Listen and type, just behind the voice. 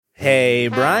Hey,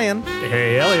 Brian.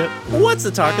 Hey, Elliot. What's the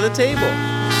talk of the table?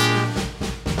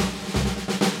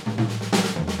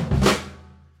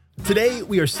 Today,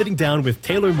 we are sitting down with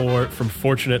Taylor Moore from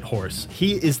Fortunate Horse.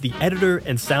 He is the editor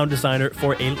and sound designer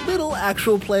for a little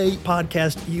actual play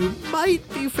podcast you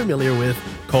might be familiar with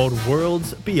called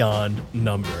Worlds Beyond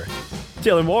Number.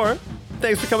 Taylor Moore,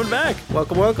 thanks for coming back.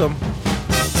 Welcome, welcome.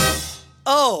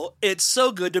 Oh, it's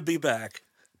so good to be back.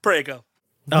 Prego.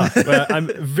 Well, I'm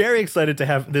very excited to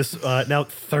have this now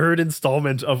third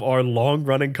installment of our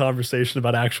long-running conversation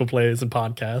about actual plays and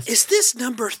podcasts. Is this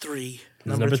number 3?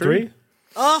 Number three?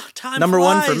 Oh, time Number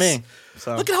flies. 1 for me.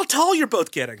 So. Look at how tall you're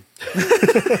both getting.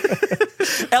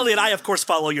 Elliot, I, of course,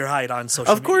 follow your height on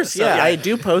social media. Of course, so, yeah. I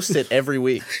do post it every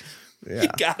week. You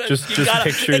gotta, Just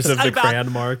pictures of the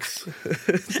crayon marks.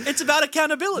 It's about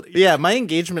accountability. Yeah, my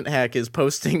engagement hack is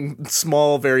posting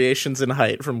small variations in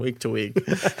height from week to week.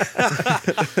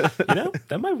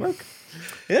 That might work.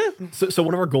 Yeah. So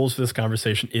one of our goals for this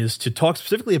conversation is to talk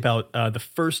specifically about the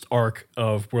first arc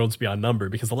of Worlds Beyond Number,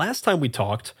 because the last time we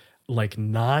talked, like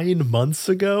 9 months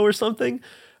ago or something,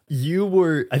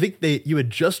 you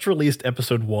had just released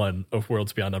episode 1 of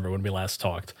Worlds Beyond Number when we last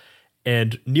talked.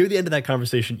 And near the end of that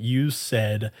conversation, you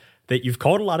said that you've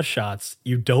called a lot of shots.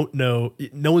 You don't know,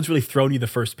 no one's really thrown you the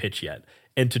first pitch yet.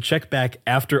 And to check back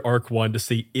after arc 1 to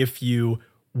see if you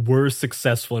were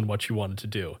successful in what you wanted to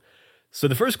do. So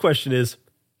the first question is,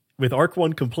 with arc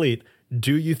 1 complete,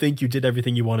 do you think you did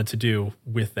everything you wanted to do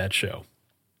with that show?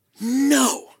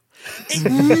 No.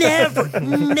 Never.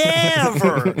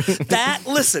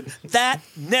 That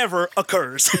never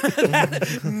occurs.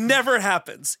 That never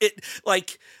happens.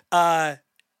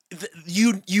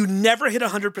 You never hit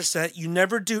 100%. You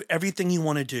never do everything you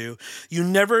want to do. You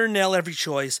never nail every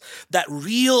choice. That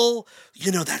real,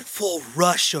 that full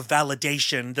rush of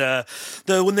validation.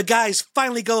 The when the guys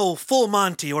finally go full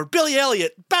Monty or Billy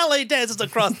Elliot ballet dances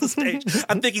across the stage.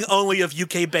 I'm thinking only of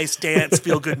UK-based dance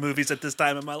feel-good movies at this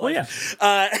time in my life.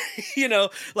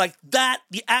 Like that.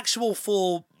 The actual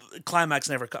full climax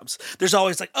never comes. There's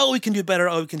always like, oh, we can do better.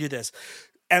 Oh, we can do this.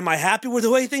 Am I happy with the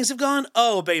way things have gone?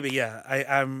 Oh, baby, yeah.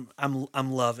 I'm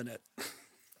loving it.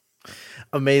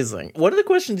 Amazing. One of the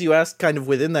questions you asked kind of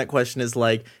within that question is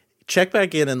like, check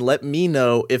back in and let me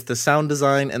know if the sound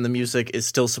design and the music is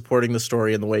still supporting the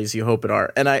story in the ways you hope it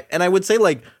are. And I would say,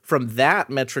 like, from that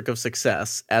metric of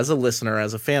success, as a listener,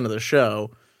 as a fan of the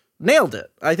show, nailed it.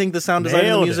 I think the sound design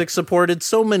and the music supported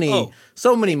so many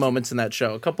moments in that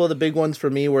show. A couple of the big ones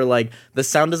for me were like the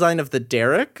sound design of the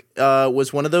Derek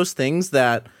was one of those things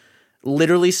that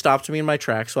literally stopped me in my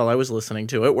tracks while I was listening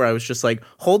to it, where I was just like,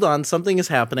 hold on, something is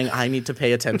happening I need to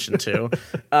pay attention to.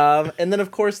 And then,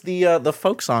 of course, the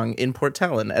folk song in Port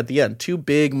Talon at the end. 2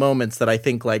 big moments that I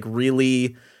think like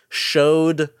really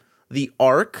showed the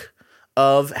arc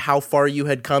of how far you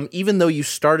had come, even though you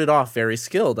started off very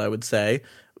skilled, I would say,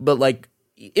 but like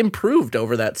improved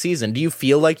over that season. Do you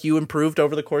feel like you improved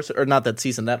over the course, or not that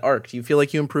season, that arc? Do you feel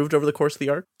like you improved over the course of the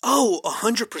arc? Oh,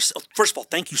 100%. First of all,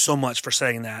 thank you so much for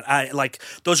saying that.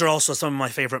 Those are also some of my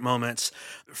favorite moments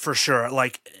for sure.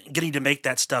 Like getting to make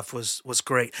that stuff was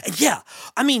great. And yeah,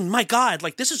 I mean, my God,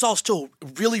 like this is all still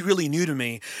really, really new to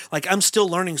me. Like I'm still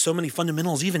learning so many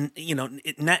fundamentals, even,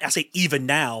 I say even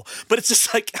now, but it's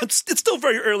just like, it's still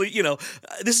very early,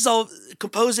 this is all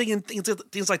composing and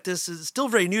things like this is still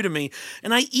very new to me.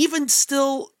 And I even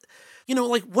still,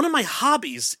 like one of my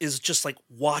hobbies is just like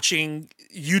watching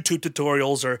YouTube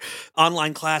tutorials or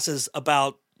online classes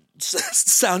about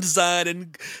sound design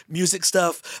and music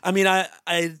stuff. I mean,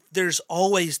 there's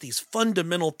always these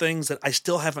fundamental things that I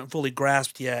still haven't fully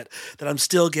grasped yet, that I'm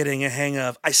still getting a hang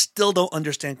of. I still don't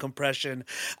understand compression.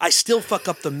 I still fuck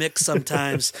up the mix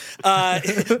sometimes. But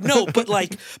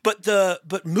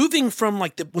moving from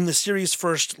like when the series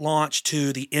first launched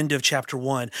to the end of chapter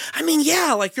 1, I mean,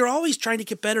 yeah, like you're always trying to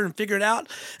get better and figure it out,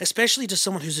 especially to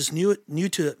someone who's as new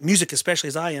to music, especially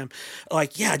as I am.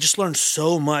 Like, yeah, I just learned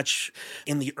so much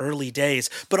in the early days,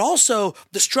 but also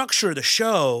the structure of the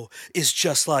show is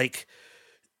just like,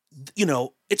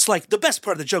 it's like the best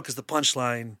part of the joke is the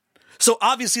punchline. So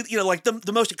obviously, like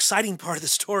the most exciting part of the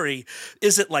story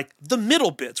isn't like the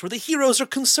middle bits where the heroes are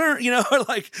concerned, or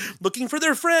like looking for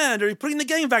their friend or putting the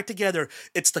game back together.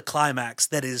 It's the climax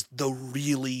that is the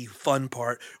really fun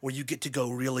part where you get to go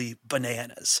really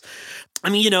bananas. I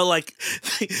mean, like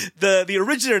the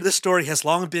originator of this story has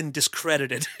long been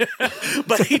discredited,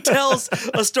 but he tells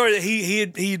a story that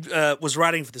he was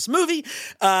writing for this movie,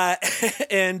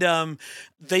 and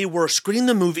they were screening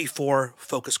the movie for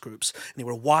focus groups, and they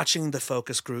were watching the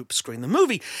focus group screen the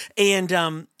movie,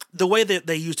 and the way that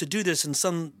they used to do this in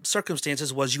some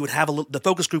circumstances was you would have the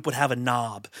focus group would have a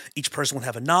knob. Each person would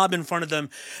have a knob in front of them,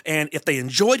 and if they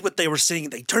enjoyed what they were seeing,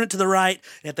 they'd turn it to the right,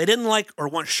 and if they didn't like or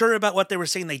weren't sure about what they were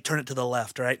seeing, they'd turn it to the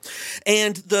left, right?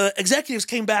 And the executives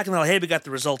came back and they're like, hey, we got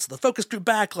the results of the focus group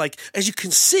back. Like, as you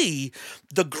can see,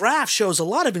 the graph shows a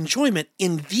lot of enjoyment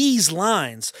in these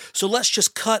lines. So let's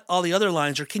just cut all the other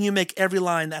lines, or can you make every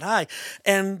line that high?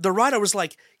 And the writer was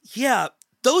like, yeah,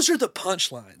 those are the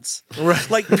punchlines. Right.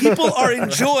 Like, people are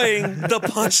enjoying the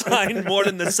punchline more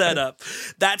than the setup.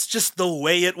 That's just the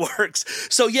way it works.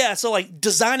 So yeah, so like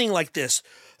designing like this,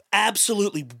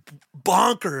 absolutely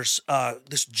bonkers,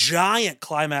 this giant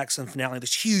climax and finale,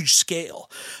 this huge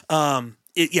scale.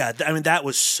 That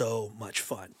was so much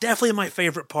fun. Definitely my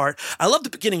favorite part. I love the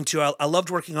beginning too. I loved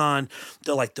working on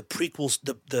the prequels,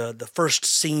 the first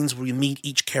scenes where we meet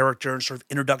each character and sort of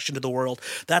introduction to the world.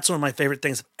 That's one of my favorite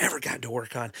things I've ever gotten to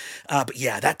work on. But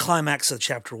yeah, that climax of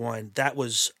chapter 1, that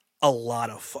was a lot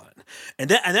of fun,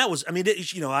 and that was, I mean,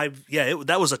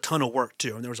 that was a ton of work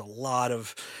too, and there was a lot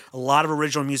of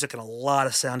original music and a lot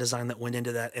of sound design that went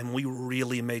into that, and we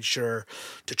really made sure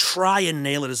to try and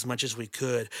nail it as much as we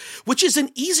could, which is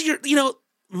an easier,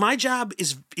 my job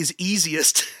is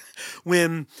easiest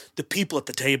when the people at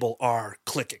the table are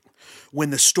clicking. When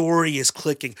the story is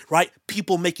clicking, right?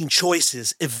 People making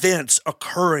choices, events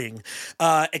occurring,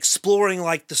 exploring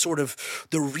like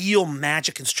the real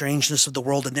magic and strangeness of the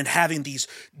world, and then having these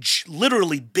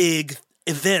literally big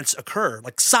events occur,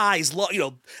 like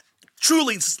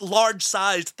truly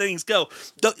large-sized things go.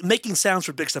 Making sounds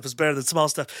for big stuff is better than small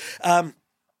stuff.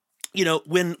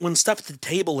 When stuff at the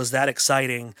table is that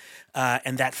exciting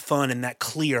and that fun and that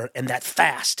clear and that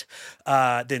fast,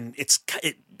 then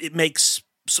it makes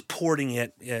supporting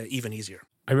it even easier.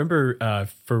 I remember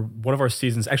for one of our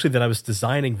seasons, actually, that I was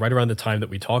designing right around the time that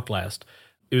we talked last.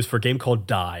 It was for a game called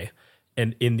Die.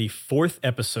 And in the 4th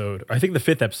episode, or I think the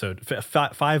 5th episode,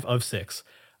 5 of 6,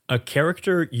 a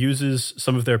character uses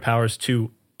some of their powers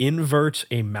to invert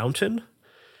a mountain.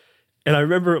 And I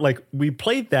remember, we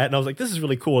played that, and I was like, this is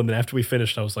really cool. And then after we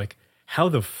finished, I was like, how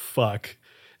the fuck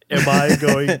am I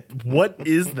going, what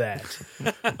is that?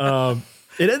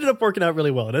 It ended up working out really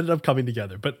well. It ended up coming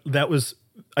together. But that was,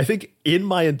 I think, in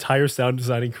my entire sound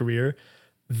designing career,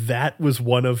 that was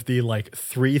one of the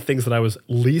 3 things that I was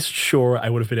least sure I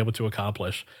would have been able to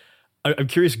accomplish. I'm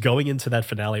curious, going into that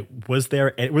finale, were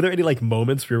there any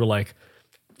moments where you were like,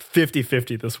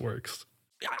 50-50, this works?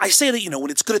 I say that,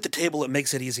 when it's good at the table, it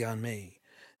makes it easy on me.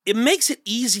 It makes it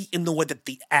easy in the way that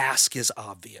the ask is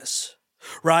obvious,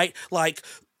 right? Like,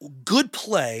 good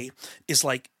play is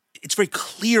it's very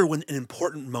clear when an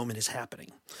important moment is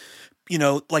happening.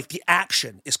 The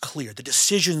action is clear. The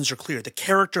decisions are clear. The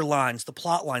character lines, the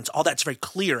plot lines, all that's very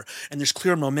clear, and there's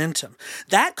clear momentum.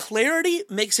 That clarity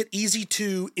makes it easy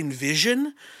to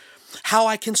envision how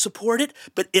I can support it,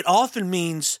 but it often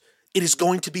means it is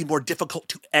going to be more difficult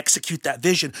to execute that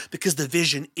vision because the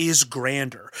vision is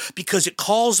grander, because it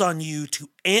calls on you to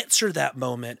answer that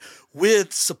moment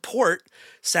with support,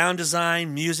 sound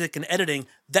design, music, and editing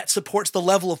that supports the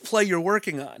level of play you're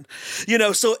working on.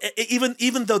 So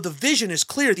even though the vision is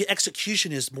clear, the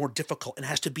execution is more difficult and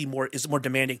is more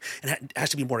demanding and has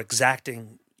to be more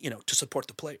exacting, to support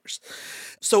the players.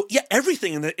 So yeah,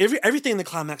 everything in the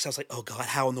climax, I was like, oh God,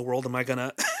 how in the world am I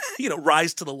gonna,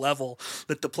 rise to the level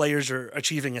that the players are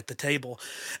achieving at the table?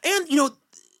 And,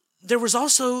 there was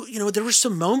also, there were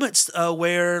some moments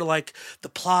where the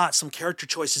plot, some character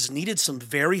choices needed some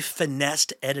very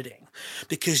finessed editing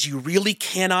because you really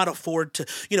cannot afford to,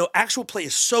 actual play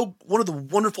is one of the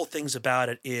wonderful things about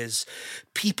it is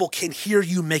people can hear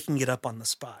you making it up on the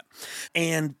spot.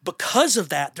 And because of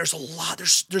that, there's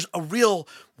a real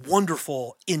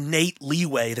wonderful innate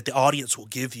leeway that the audience will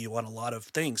give you on a lot of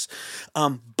things.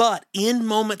 But in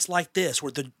moments like this,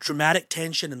 where the dramatic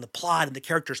tension and the plot and the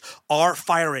characters are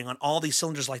firing on all these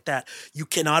cylinders like that, you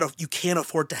can't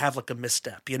afford to have a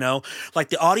misstep,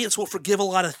 the audience will forgive a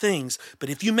lot of things, but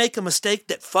if you make a mistake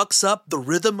that fucks up the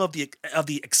rhythm of the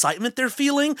excitement they're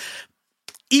feeling,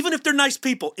 even if they're nice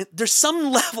people, there's some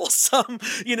level,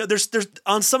 there's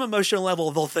on some emotional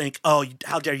level, they'll think, oh,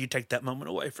 how dare you take that moment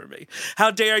away from me?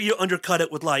 How dare you undercut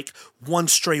it with one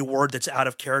stray word that's out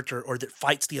of character or that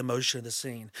fights the emotion of the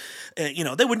scene?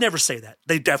 They would never say that.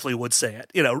 They definitely would say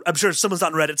it. I'm sure someone's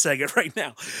on Reddit saying it right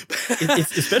now.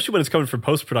 Especially when it's coming from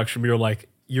post-production, where you're like,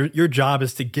 your job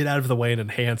is to get out of the way and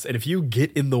enhance. And if you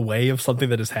get in the way of something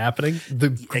that is happening, the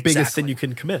biggest sin you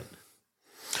can commit.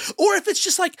 Or if it's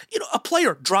just like, a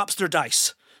player drops their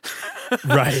dice.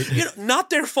 Right. Not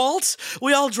their fault.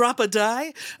 We all drop a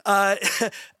die.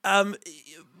 But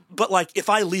like if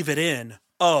I leave it in,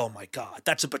 oh my God,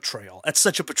 that's a betrayal. That's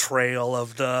such a betrayal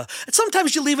of and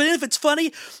sometimes you leave it in if it's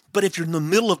funny, but if you're in the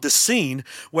middle of the scene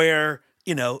where,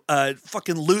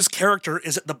 fucking Lou's character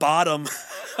is at the bottom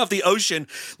of the ocean,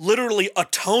 literally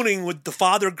atoning with the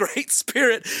Father Great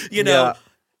Spirit,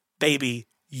 baby,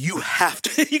 you have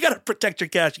to, you got to protect your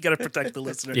cash. You got to protect the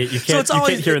listener. You can't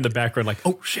hear in the background like,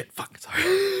 oh shit, fuck, sorry.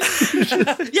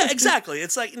 Yeah, exactly.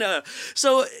 It's like,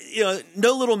 so,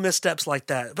 no little missteps like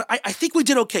that. But I think we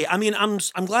did okay. I mean, I'm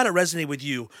glad it resonated with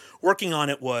you. Working on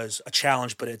it was a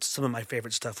challenge, but it's some of my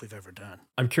favorite stuff we've ever done.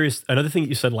 I'm curious, another thing that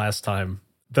you said last time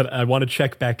that I want to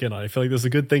check back in on. I feel like this is a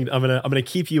good thing. I'm gonna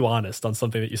keep you honest on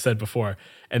something that you said before.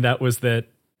 And that was that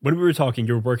when we were talking,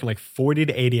 you were working like 40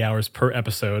 to 80 hours per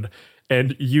episode.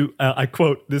 And you, I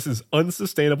quote, "This is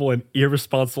unsustainable and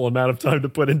irresponsible amount of time to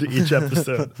put into each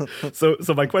episode." So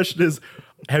my question is,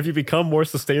 have you become more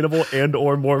sustainable and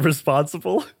or more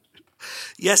responsible?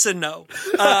 Yes and no.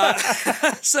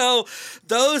 So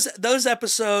those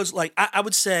episodes, like I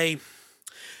would say,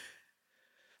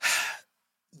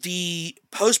 the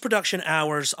post-production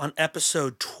hours on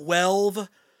episode 12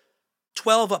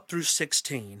 up through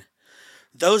 16,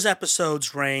 those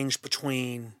episodes range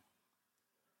between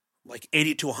like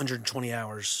 80 to 120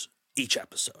 hours each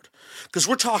episode. Because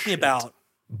we're talking about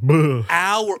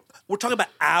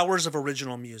hours of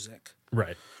original music.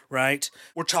 Right. Right?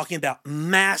 We're talking about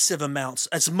massive amounts,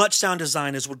 as much sound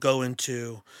design as would go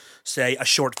into, say, a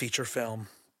short feature film.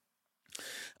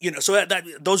 So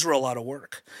those were a lot of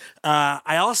work.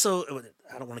 I also,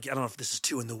 I don't know if this is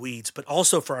too in the weeds, but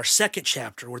also for our second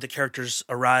chapter where the characters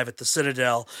arrive at the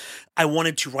Citadel, I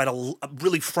wanted to write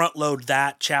really front load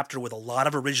that chapter with a lot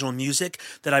of original music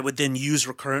that I would then use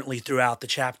recurrently throughout the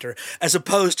chapter, as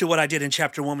opposed to what I did in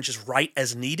chapter 1, which is write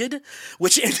as needed,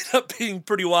 which ended up being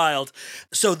pretty wild.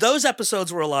 So those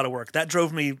episodes were a lot of work. That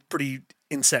drove me pretty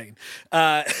insane.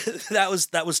 That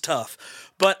was tough.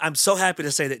 But I'm so happy to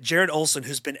say that Jared Olson,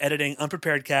 who's been editing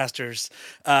Unprepared Casters,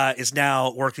 is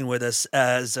now working with us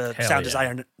as a sound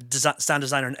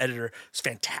designer and editor. It's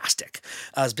fantastic.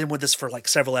 He's been with us for like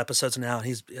several episodes now, and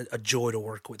he's a joy to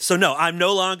work with. So no, I'm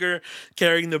no longer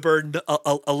carrying the burden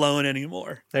alone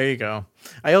anymore. There you go.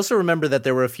 I also remember that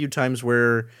there were a few times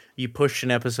where you pushed an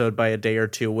episode by a day or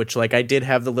two, which like I did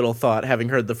have the little thought, having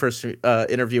heard the first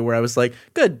interview, where I was like,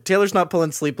 good, Taylor's not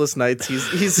pulling sleepless nights.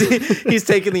 He's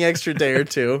taking the extra day or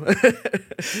two.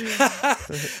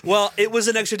 Well, it was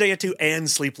an extra day or two and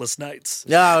sleepless nights.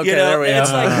 Yeah, okay, there we go.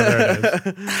 Like,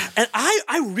 and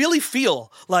I really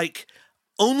feel like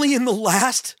only in the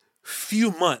last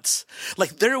few months,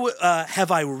 like there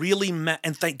have I really met,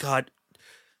 and thank God,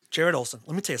 Jared Olson,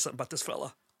 let me tell you something about this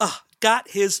fella. Got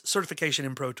his certification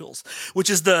in Pro Tools,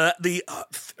 which is the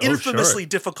infamously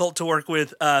difficult to work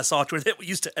with software that we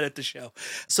used to edit the show.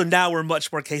 So now we're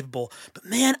much more capable. But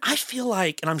man, I feel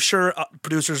like, and I'm sure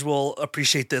producers will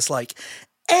appreciate this, like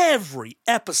every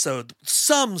episode,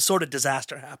 some sort of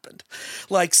disaster happened.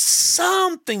 Like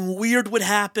something weird would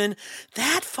happen.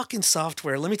 That fucking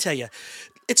software, let me tell you,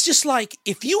 it's just like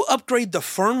if you upgrade the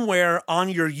firmware on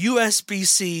your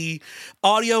USB-C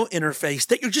audio interface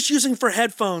that you're just using for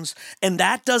headphones and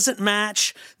that doesn't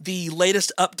match the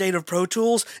latest update of Pro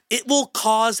Tools, it will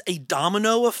cause a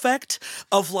domino effect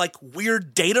of like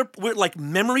weird like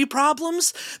memory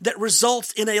problems that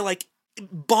results in a like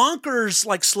bonkers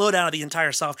like slowdown of the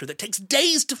entire software that takes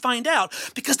days to find out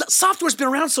because the software's been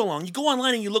around so long. You go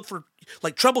online and you look for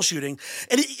like troubleshooting,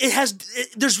 and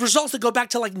there's results that go back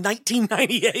to like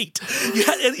 1998.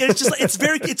 It's just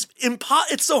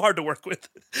it's so hard to work with.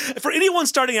 For anyone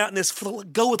starting out in this,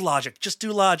 go with Logic. Just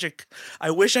do Logic.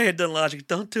 I wish I had done Logic.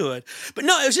 Don't do it. But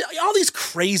no, it was just, all these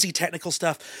crazy technical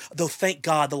stuff. Though, thank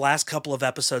God, the last couple of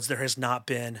episodes there has not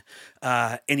been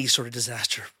any sort of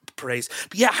disaster. Praise.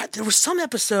 But yeah, there was some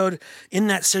episode in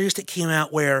that series that came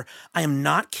out where, I am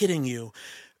not kidding you,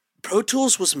 Pro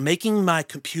Tools was making my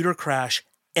computer crash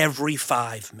every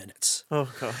 5 minutes.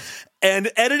 Oh, God.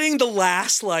 And editing the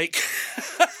last, like...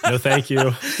 No, thank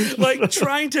you. Like,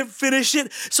 trying to finish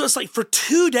it. So it's like, for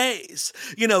 2 days,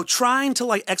 trying to,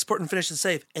 like, export and finish and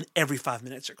save, and every 5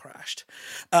 minutes it crashed.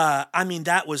 I mean,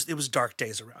 it was dark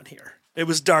days around here. It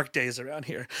was dark days around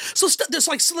here. So there's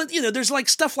like, there's like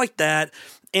stuff like that.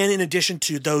 And in addition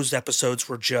to those episodes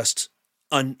were just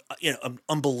an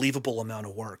unbelievable amount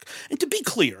of work. And to be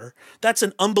clear, that's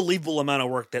an unbelievable amount of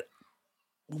work that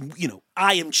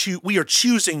we are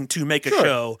choosing to make a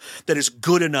show that is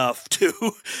good enough to,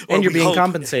 and you're being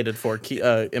compensated for,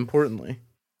 importantly.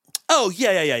 Oh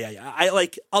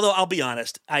yeah. Although I'll be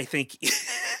honest, I think,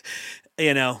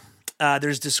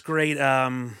 there's this great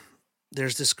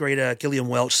Gilliam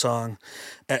Welch song,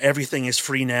 "Everything Is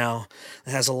Free Now."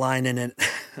 It has a line in it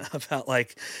about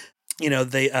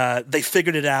they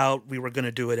figured it out. We were going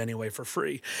to do it anyway for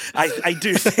free. I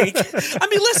do think. I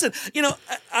mean, listen.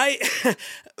 I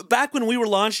back when we were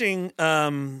launching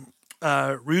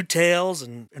Rude Tales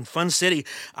and Fun City,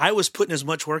 I was putting as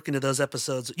much work into those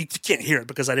episodes. You can't hear it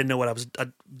because I didn't know what I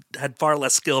had far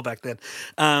less skill back then.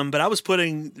 But I was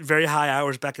putting very high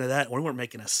hours back into that. And we weren't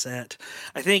making a cent.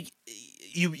 I think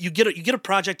you get a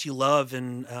project you love,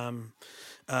 and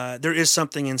there is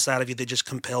something inside of you that just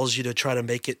compels you to try to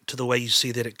make it to the way you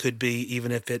see that it could be,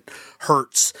 even if it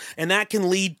hurts. And that can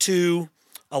lead to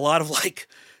a lot of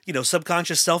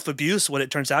subconscious self-abuse, what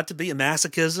it turns out to be, a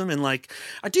masochism. And I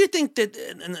do think that,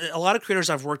 and a lot of creators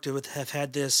I've worked with have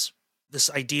had this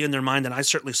idea in their mind, and I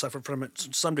certainly suffered from it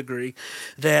to some degree,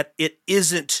 that it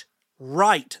isn't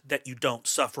right that you don't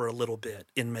suffer a little bit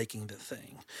in making the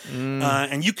thing.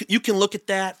 And you can look at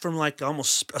that from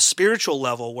almost a spiritual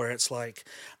level, where it's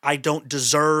I don't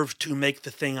deserve to make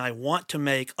the thing I want to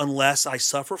make unless I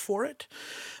suffer for it.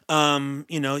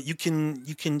 You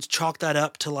can chalk that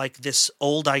up to this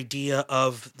old idea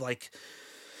of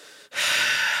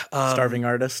starving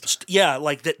artist. Yeah,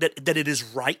 that it is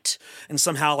right and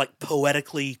somehow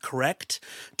poetically correct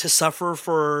to suffer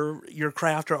for your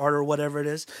craft or art or whatever it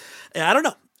is. I don't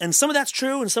know. And some of that's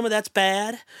true and some of that's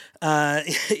bad. I'm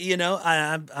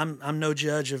no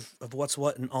judge of what's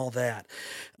what and all that.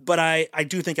 But I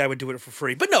do think I would do it for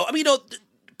free. But no, I mean,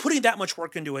 putting that much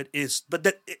work into it is, but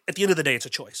that at the end of the day, it's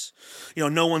a choice.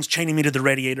 No one's chaining me to the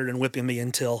radiator and whipping me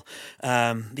until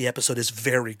the episode is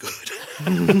very good.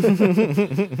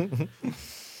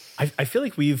 I feel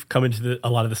like we've come into a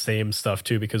lot of the same stuff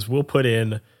too, because we'll put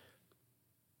in,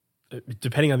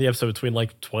 depending on the episode, between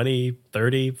 20,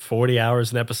 30, 40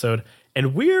 hours an episode.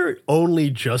 And we're only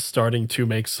just starting to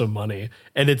make some money.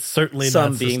 And it's certainly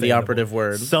some not being the operative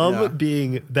word. Some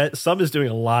being that some is doing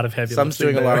a lot of heavy Some's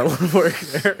doing there. a lot of work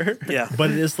there. Yeah.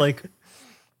 But it is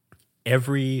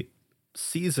every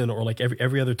season or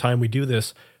every other time we do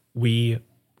this, we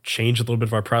change a little bit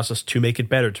of our process to make it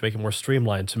better, to make it more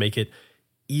streamlined, to make it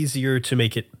easier, to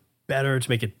make it better, to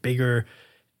make it bigger.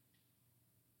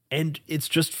 And it's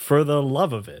just for the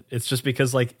love of it. It's just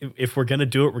because if we're going to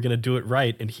do it, we're going to do it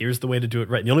right. And here's the way to do it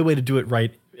right. And the only way to do it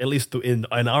right, at least in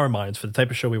our minds, for the type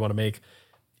of show we want to make,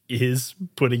 is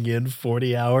putting in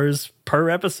 40 hours per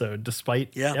episode,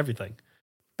 despite everything.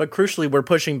 But crucially, we're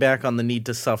pushing back on the need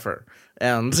to suffer.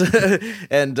 And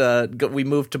we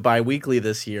moved to bi-weekly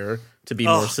this year to be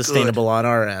more sustainable on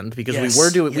our end, because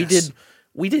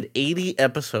we did 80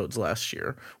 episodes last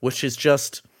year, which is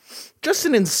just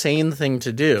an insane thing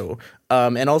to do.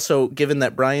 And also, given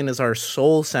that Brian is our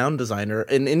sole sound designer,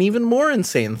 an even more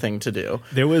insane thing to do.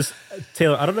 There was,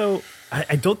 Taylor, I don't know,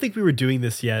 I don't think we were doing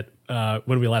this yet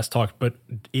when we last talked, but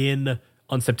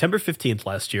on September 15th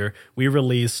last year, we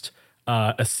released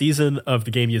a season of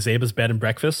the game Yazeba's Bed and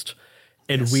Breakfast,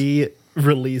 and we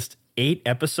released 8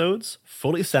 episodes,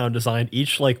 fully sound designed,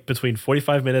 each between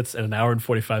 45 minutes and an hour and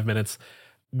 45 minutes,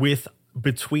 with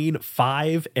between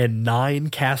 5 and 9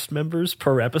 cast members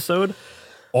per episode,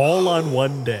 all on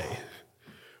one day.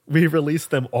 We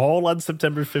released them all on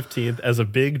September 15th as a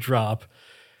big drop.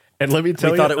 And let me tell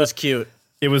you, we thought it was cute.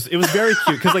 It was very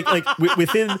cute, because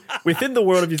within the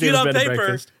world of Yazeba's Bed and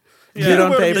Breakfast, Cute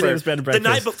on paper. The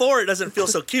night before, it doesn't feel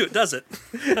so cute, does it?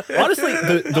 Honestly,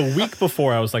 the week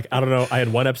before, I was I don't know, I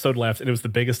had 1 episode left, and it was the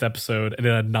biggest episode, and it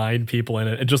had 9 people in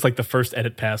it, and just the first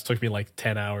edit pass took me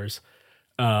 10 hours.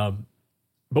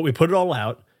 But we put it all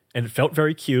out, and it felt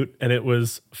very cute, and it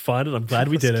was fun, and I'm glad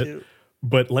we did it.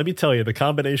 But let me tell you, the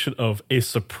combination of a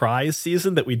surprise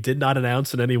season that we did not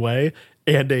announce in any way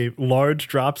and a large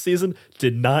drop season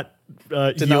did not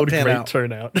yield great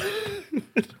turnout.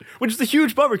 Which is a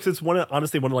huge bummer, because it's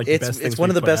honestly one of the best things. It's one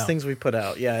of the best things we put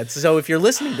out. Yeah. So if you're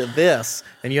listening to this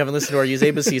and you haven't listened to our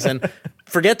Uzeba season,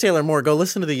 forget Taylor Moore. Go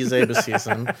listen to the Uzeba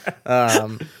season.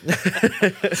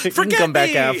 You can come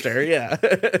back after. Yeah.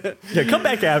 Yeah, come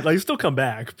back after. Still come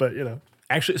back, but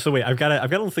Actually, so wait, I've got a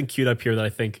little thing queued up here that I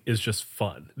think is just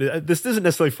fun. This isn't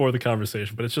necessarily for the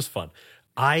conversation, but it's just fun.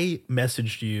 I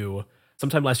messaged you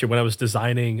sometime last year when I was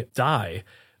designing Die.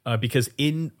 Because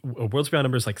in Worlds Beyond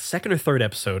Numbers, second or third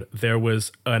episode, there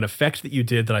was an effect that you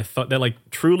did that I thought that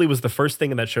truly was the first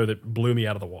thing in that show that blew me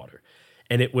out of the water.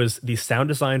 And it was the sound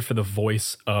design for the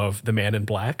voice of the Man in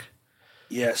Black.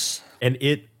 Yes. And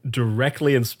it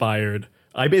directly inspired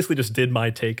I basically just did my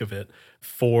take of it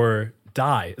for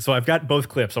Die. So I've got both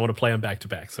clips. I want to play them back to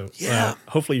back. So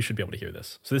hopefully you should be able to hear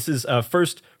this. So this is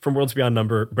first from Worlds Beyond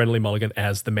Number, Brendan Lee Mulligan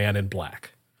as the Man in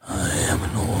Black. I am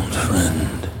an old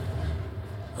friend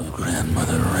of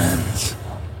Grandmother Wren's.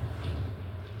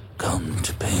 Come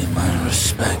to pay my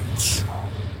respects.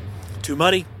 Too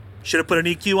muddy. Should have put an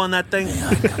EQ on that thing. May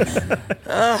I come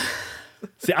in?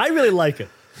 See, I really like it.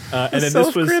 And then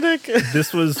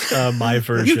this was my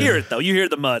version. You hear it though. You hear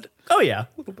the mud. Oh yeah,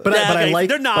 but I like.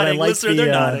 They're nodding. Listener,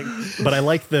 they're nodding. But I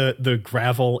like the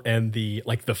gravel and the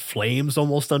flames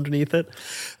almost underneath it.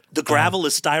 The gravel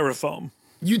is styrofoam.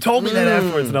 You told me that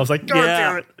afterwards, and I was like, God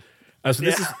damn it. So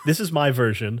this is my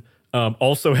version.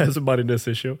 Also has a muddiness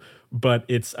issue, but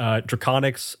it's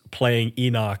Draconics playing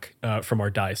Enoch from our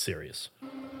Die series.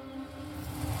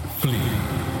 Flee.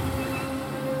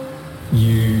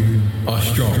 You are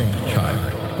strong,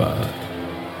 child, but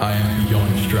I am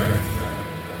beyond strength.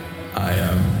 I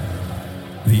am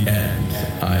the end.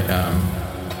 I am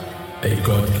a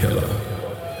god killer.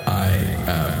 I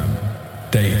am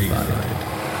daylight.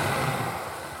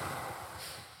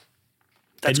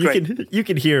 That's and great. You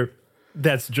can hear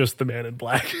that's just the Man in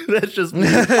Black. That's just me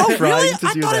Oh, trying really? to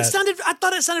do that. I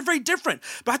thought it sounded very different,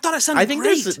 but I thought it sounded I think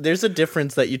great. there's a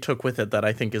difference that you took with it that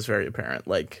I think is very apparent.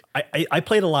 Like I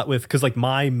played a lot with, because like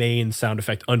my main sound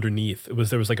effect underneath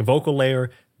there was like a vocal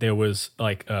layer, there was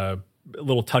like a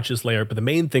little touches layer, but the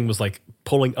main thing was like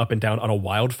pulling up and down on a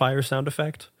wildfire sound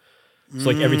effect. So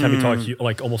like every time you talk, you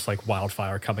like almost like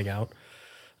wildfire coming out,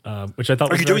 which I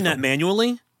thought. Are you doing that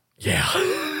manually? Yeah.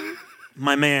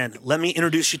 My man, let me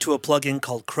introduce you to a plugin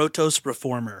called Krotos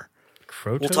Reformer.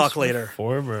 We'll talk later.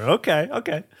 Reformer. Okay.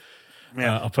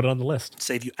 Yeah. I'll put it on the list.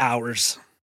 Save you hours.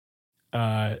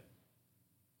 I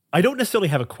don't necessarily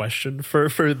have a question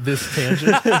for this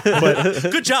tangent,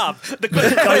 but Good job.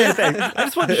 I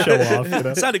just wanted to show off. You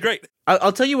know? Sounded great.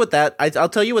 I'll tell you what I'll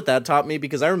tell you what that taught me,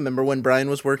 because I remember when Brian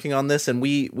was working on this, and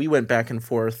we went back and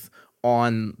forth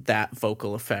on that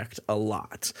vocal effect a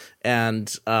lot.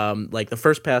 And like the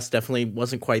first pass definitely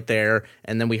wasn't quite there,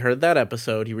 and then we heard that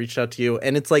episode, he reached out to you,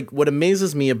 and it's like what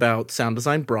amazes me about sound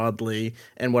design broadly,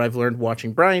 and what I've learned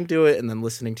watching Brian do it and then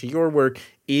listening to your work,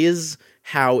 is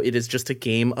how it is just a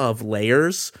game of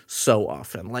layers so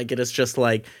often. Like it is just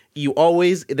like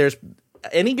there's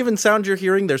any given sound you're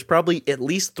hearing, there's probably at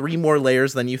least 3 more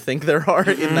layers than you think there are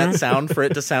in that sound for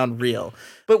it to sound real.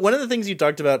 But one of the things you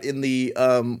talked about in the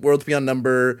Worlds Beyond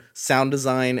Number sound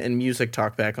design and music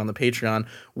talkback on the Patreon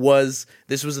was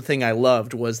the thing I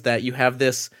loved, was that you have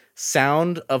this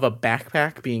sound of a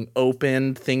backpack being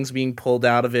opened, things being pulled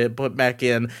out of it, put back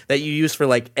in, that you use for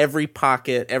like every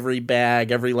pocket, every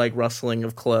bag, every like rustling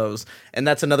of clothes. And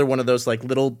that's another one of those like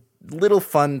little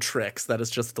fun tricks that is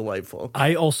just delightful.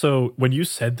 I also, when you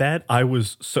said that,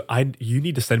 you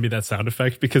need to send me that sound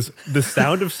effect, because the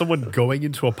sound of someone going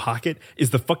into a pocket is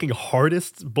the fucking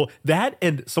hardest. That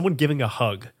and someone giving a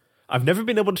hug. I've never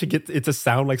been able to get it to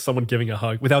sound like someone giving a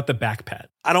hug without the back pat.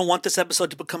 I don't want this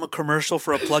episode to become a commercial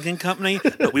for a plugin company,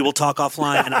 but we will talk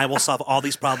offline and I will solve all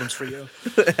these problems for you.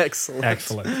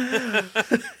 Excellent.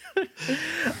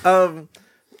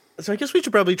 So I guess we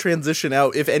should probably transition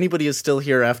out, if anybody is still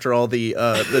here after all the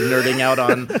nerding out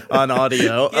on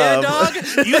audio. Yeah, dog.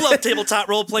 You love tabletop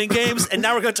role-playing games, and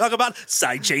now we're going to talk about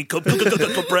sidechain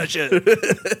compression.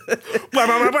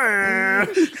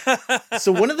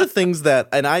 So one of the things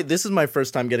that, this is my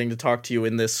first time getting to talk to you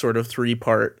in this sort of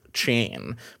 3-part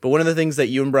chain, but one of the things that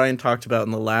you and Brian talked about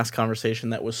in the last conversation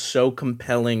that was so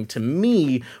compelling to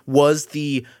me was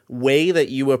the way that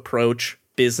you approach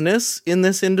business in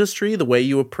this industry, the way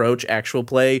you approach actual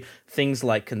play, things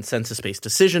like consensus-based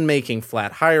decision-making,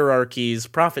 flat hierarchies,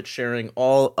 profit sharing,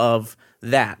 all of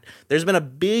that. There's been a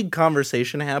big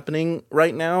conversation happening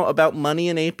right now about money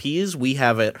and APs. We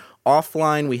have it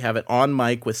offline, we have it on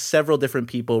mic with several different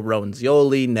people, Rowan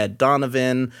Zioli, Ned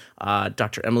Donovan,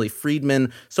 Dr. Emily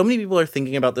Friedman. So many people are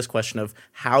thinking about this question of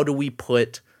how do we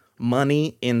put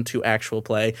money into actual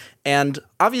play? And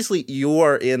obviously you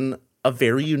are in a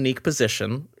very unique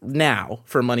position now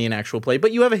for money in actual play,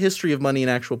 but you have a history of money in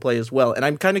actual play as well. And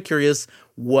I'm kind of curious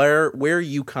where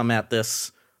you come at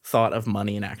this thought of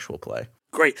money in actual play.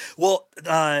 Great. Well,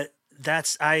 I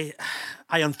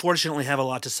unfortunately have a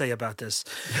lot to say about this.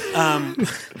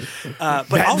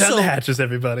 But also the hatches,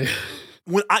 everybody.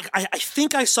 When I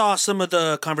think I saw some of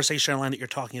the conversation online that you're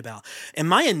talking about, and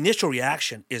my initial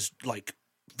reaction is like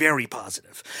very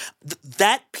positive.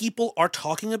 That people are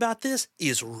talking about this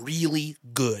is really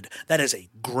good. That is a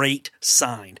great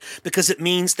sign because it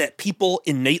means that people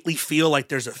innately feel like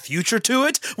there's a future to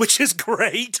it, which is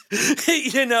great.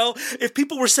 You know, if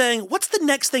people were saying, what's the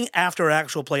next thing after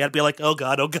actual play? I'd be like, oh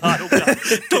God, oh God, oh God.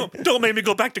 Don't make me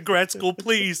go back to grad school,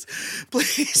 please.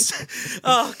 Please.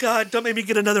 Oh God, don't make me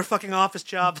get another fucking office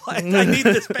job. I need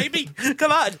this, baby.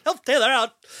 Come on, help Taylor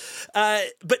out.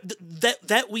 But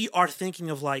that we are thinking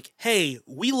of like, hey,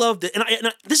 we love this. And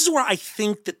this is where I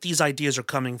think that these ideas are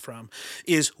coming from,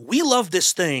 is we love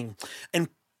this thing and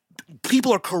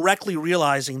people are correctly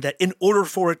realizing that in order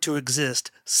for it to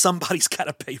exist, somebody's got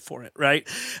to pay for it, right?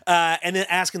 And then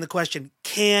asking the question,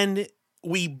 can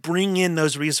we bring in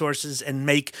those resources and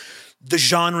make the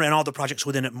genre and all the projects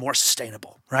within it more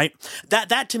sustainable, right?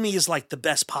 That to me is like the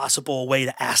best possible way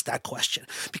to ask that question,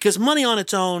 because money on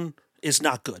its own is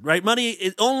not good, right? Money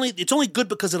it's only good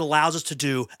because it allows us to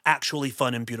do actually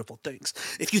fun and beautiful things.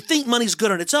 If you think money's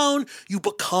good on its own, you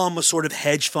become a sort of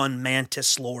hedge fund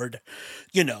mantis lord,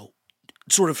 you know,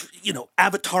 sort of, you know,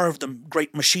 avatar of the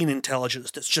great machine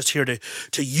intelligence that's just here to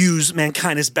use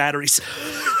mankind as batteries.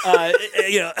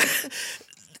 You know,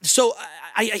 so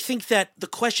I think that the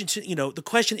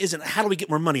question isn't how do we get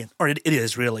more money in, or it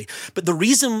is really, but the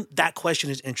reason that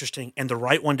question is interesting and the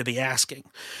right one to be asking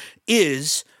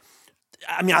is,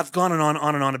 I mean, I've gone on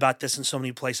and on about this in so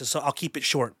many places, so I'll keep it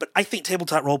short. But I think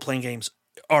tabletop role-playing games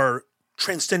are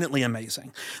transcendently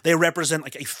amazing. They represent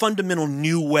like a fundamental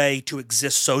new way to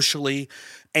exist socially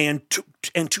and to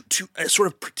a sort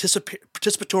of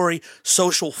participatory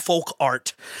social folk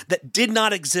art that did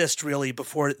not exist really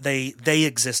before they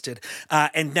existed.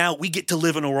 And now we get to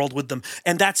live in a world with them.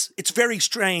 And it's very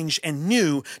strange and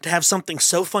new to have something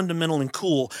so fundamental and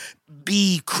cool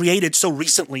be created so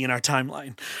recently in our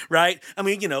timeline, right? I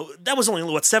mean, you know, that was only,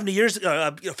 50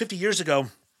 years ago.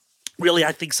 Really,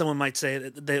 I think someone might say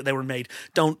that they were made.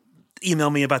 Don't email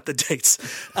me about the dates.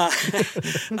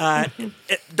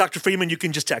 Dr. Freeman, you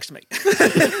can just text me.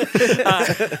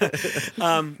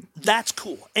 That's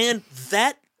cool. And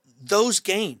those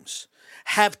games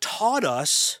have taught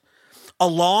us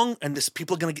and this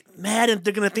people are going to get mad and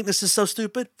they're going to think this is so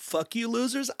stupid. Fuck you,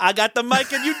 losers. I got the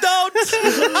mic and you don't.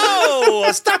 Oh,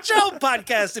 start your own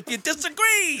podcast if you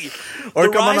disagree. Or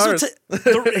come on ours.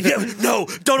 No,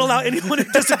 don't allow anyone who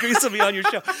disagrees with me on your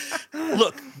show.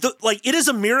 Look, it is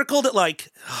a miracle that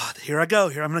here I'm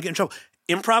going to get in trouble.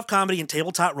 Improv comedy and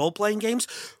tabletop role-playing games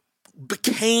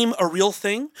became a real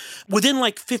thing within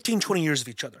 15, 20 years of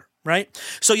each other. Right?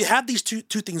 So you have these two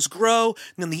things grow,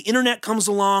 and then the internet comes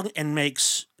along and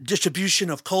makes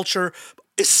distribution of culture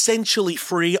essentially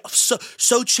free,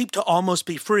 so cheap to almost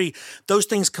be free. Those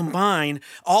things combine,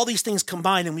 all these things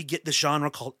combine, and we get this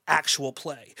genre called actual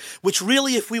play, which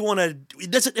really, if we want to,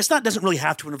 doesn't really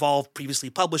have to involve previously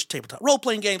published tabletop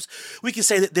role-playing games. We can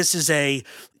say that this is a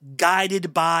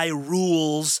guided by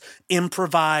rules,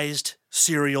 improvised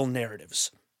serial narratives.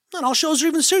 Not all shows are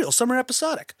even serial. Some are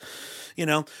episodic. You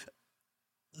know,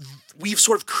 we've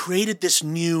sort of created this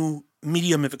new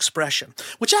medium of expression,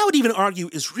 which I would even argue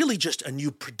is really just a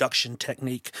new production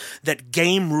technique, that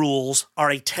game rules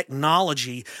are a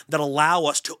technology that allow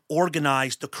us to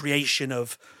organize the creation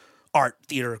of art,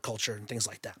 theater, culture, and things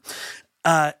like that.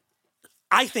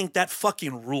 I think that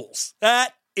fucking rules.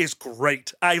 That is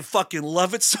great. I fucking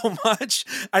love it so much.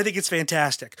 I think it's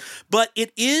fantastic. But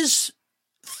it is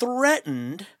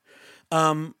threatened,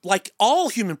 like all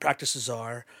human practices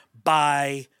are,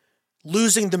 by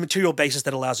losing the material basis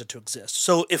that allows it to exist.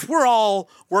 So if we're all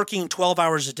working 12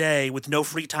 hours a day with no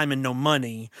free time and no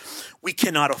money, we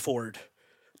cannot afford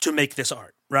to make this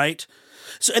art, right?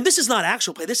 So, and this is not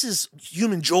actual play. This is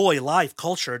human joy, life,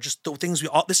 culture, just the things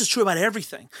this is true about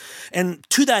everything. And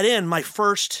to that end, my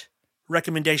first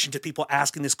recommendation to people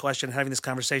asking this question and having this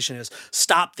conversation is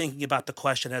stop thinking about the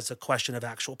question as a question of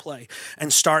actual play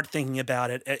and start thinking about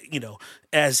it,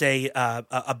 as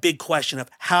a big question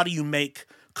of how do you make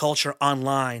culture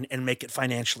online and make it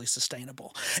financially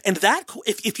sustainable. And that,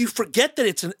 if you forget that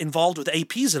it's involved with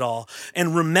APs at all,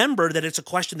 and remember that it's a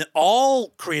question that all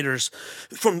creators,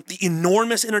 from the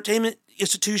enormous entertainment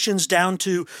institutions down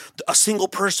to a single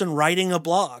person writing a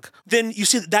blog, then you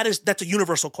see that's a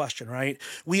universal question, right?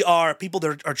 We are people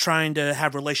that are trying to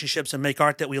have relationships and make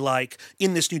art that we like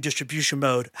in this new distribution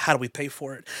mode. How do we pay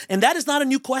for it? And that is not a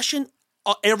new question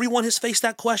everyone has faced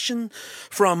that question,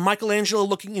 from Michelangelo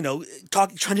looking,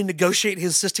 trying to negotiate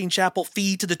his Sistine Chapel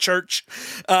fee to the church,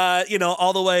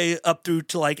 all the way up through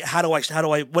to like,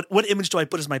 what image do I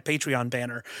put as my Patreon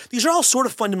banner? These are all sort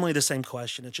of fundamentally the same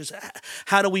question. It's just,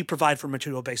 how do we provide for a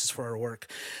material basis for our work?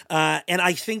 And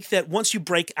I think that once you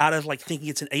break out of like thinking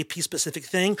it's an AP specific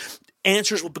thing,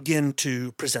 answers will begin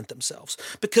to present themselves,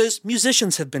 because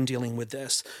musicians have been dealing with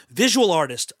this. Visual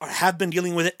artists have been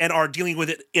dealing with it and are dealing with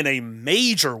it in a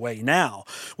major way now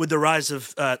with the rise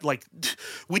of,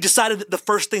 we decided that the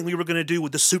first thing we were going to do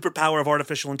with the superpower of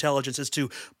artificial intelligence is to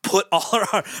put all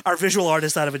our visual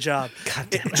artists out of a job. God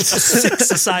damn it. It's a sick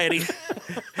society.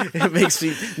 It makes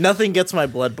me, nothing gets my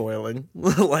blood boiling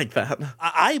like that.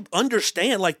 I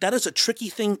understand, like, that is a tricky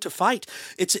thing to fight.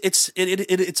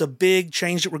 It's a big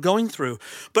change that we're going through,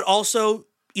 but also,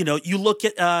 you look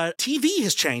at TV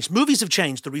has changed, movies have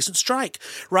changed. The recent strike,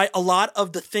 right? A lot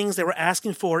of the things they were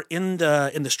asking for in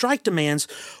the strike demands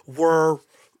were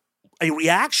a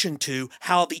reaction to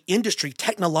how the industry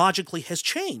technologically has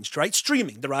changed, right?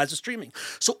 Streaming, the rise of streaming.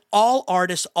 So all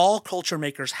artists, all culture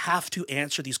makers have to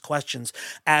answer these questions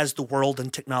as the world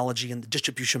and technology and the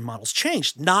distribution models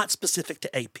change, not specific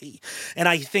to AP. And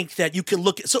I think that you can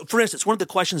look at, so for instance, one of the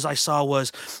questions I saw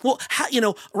was, well, how,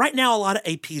 right now a lot of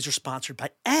APs are sponsored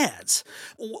by ads.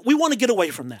 We want to get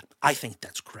away from that. I think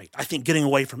that's great. I think getting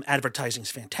away from advertising is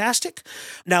fantastic.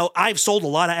 Now, I've sold a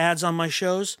lot of ads on my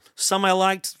shows. Some I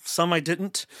liked, some I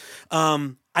didn't.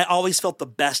 I always felt the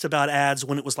best about ads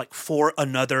when it was like for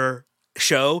another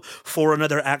show, for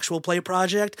another actual play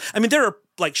project. I mean, there are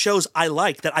like shows I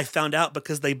like that I found out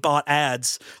because they bought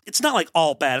ads. It's not like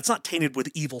all bad. It's not tainted with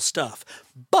evil stuff.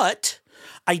 But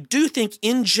I do think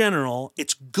in general,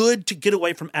 it's good to get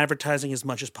away from advertising as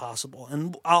much as possible.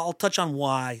 And I'll touch on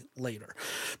why later.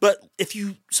 But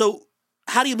so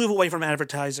how do you move away from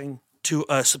advertising to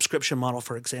a subscription model,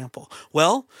 for example?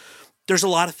 Well, there's a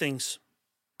lot of things.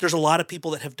 There's a lot of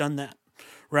people that have done that,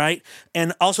 right?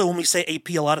 And also when we say AP,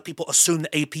 a lot of people assume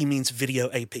that AP means video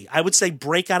AP. I would say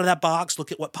break out of that box,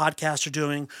 look at what podcasts are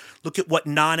doing, look at what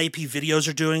non-AP videos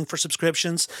are doing for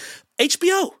subscriptions.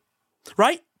 HBO,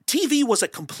 right? TV was a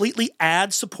completely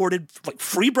ad-supported, like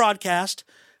free broadcast,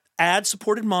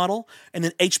 ad-supported model, and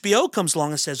then HBO comes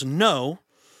along and says, no,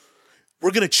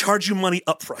 we're going to charge you money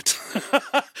up front.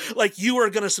 Like you are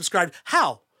going to subscribe.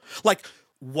 How? Like,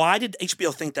 why did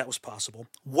HBO think that was possible?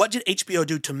 What did HBO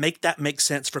do to make that make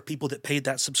sense for people that paid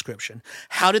that subscription?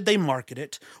 How did they market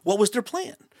it? What was their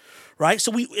plan? Right?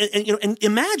 So and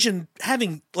imagine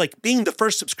having being the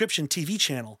first subscription TV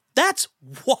channel. That's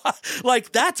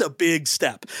a big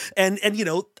step. And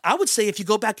I would say if you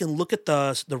go back and look at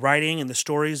the writing and the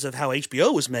stories of how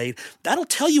HBO was made, that'll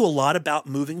tell you a lot about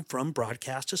moving from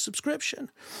broadcast to subscription.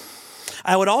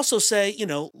 I would also say,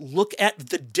 look at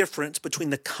the difference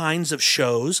between the kinds of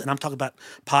shows, and I'm talking about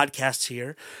podcasts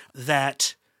here,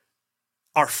 that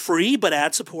are free but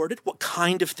ad-supported. What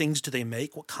kind of things do they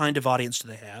make? What kind of audience do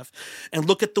they have? And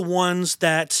look at the ones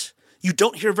that you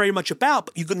don't hear very much about,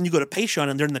 but you go to Patreon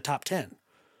and they're in the top 10.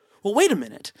 Well, wait a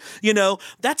minute.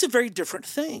 That's a very different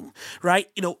thing, right?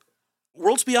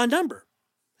 Worlds Beyond Number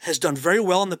has done very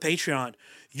well on the Patreon.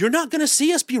 You're not going to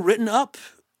see us be written up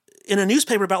in a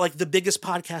newspaper about the biggest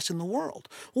podcast in the world.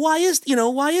 Why is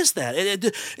that?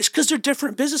 It's because they're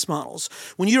different business models.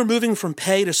 When you're moving from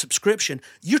pay to subscription,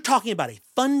 you're talking about a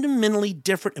fundamentally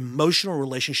different emotional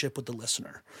relationship with the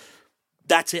listener.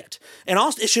 That's it. And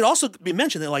also, it should also be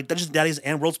mentioned that Dungeons and Daddies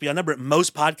and Worlds Beyond Number,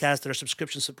 most podcasts that are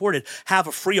subscription supported have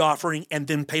a free offering and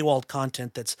then paywalled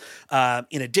content that's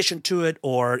in addition to it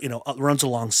or runs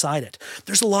alongside it.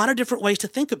 There's a lot of different ways to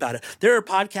think about it. There are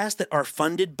podcasts that are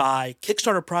funded by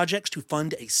Kickstarter projects to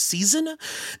fund a season.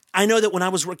 I know that when I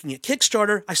was working at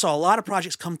Kickstarter, I saw a lot of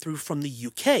projects come through from the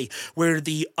UK where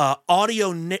the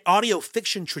audio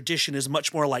fiction tradition is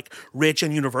much more rich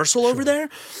and universal over there.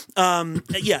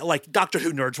 Like Doctor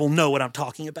Who nerds will know what I'm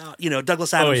talking about.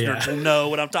 Douglas Adams nerds will know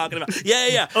what I'm talking about.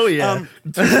 Yeah. Oh yeah.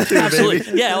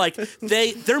 Absolutely. Yeah.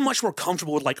 They're much more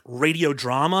comfortable with radio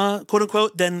drama, quote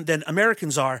unquote, than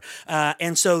Americans are.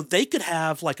 And so they could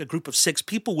have a group of 6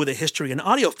 people with a history in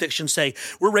audio fiction say,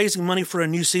 we're raising money for a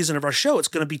new season of our show. It's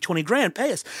going to be $20,000,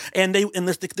 pay us. And the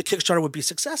Kickstarter would be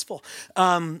successful.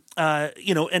 So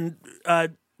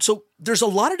there's a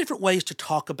lot of different ways to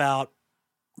talk about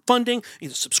funding,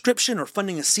 either subscription or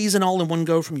funding a season all in one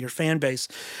go from your fan base,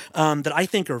 that I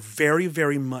think are very,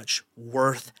 very much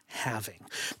worth having.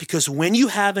 Because when you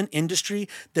have an industry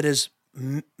that is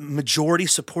majority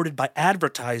supported by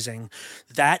advertising,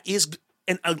 that is,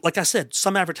 and like I said,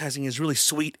 some advertising is really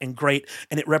sweet and great,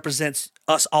 and it represents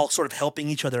us all sort of helping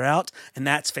each other out, and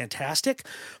that's fantastic.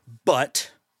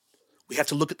 But We have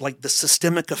to look at like the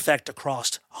systemic effect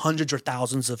across hundreds or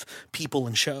thousands of people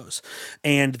and shows.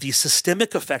 And the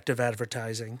systemic effect of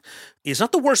advertising is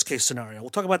not the worst case scenario. We'll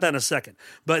talk about that in a second.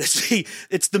 But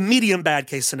it's the medium bad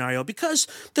case scenario, because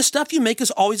the stuff you make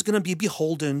is always going to be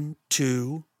beholden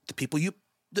to the people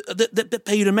that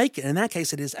pay you to make it. In that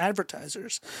case, it is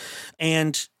advertisers.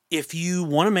 And if you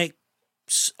want to make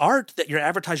art that your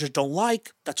advertisers don't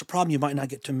like, that's a problem. You might not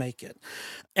get to make it.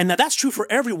 And now that's true for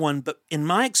everyone, but in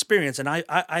my experience, and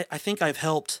I think I've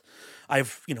helped,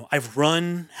 I've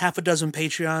run half a dozen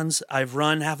Patreons, I've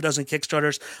run half a dozen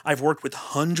Kickstarters, I've worked with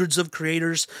hundreds of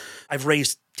creators, I've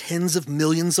raised tens of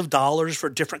millions of dollars for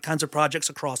different kinds of projects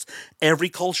across every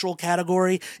cultural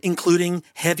category, including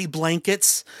heavy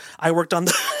blankets. I worked on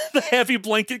the heavy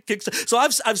blanket Kickstarter. So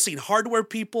I've seen hardware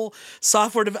people,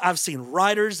 software, I've seen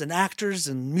writers and actors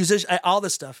and musicians, all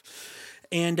this stuff.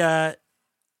 And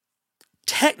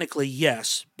technically,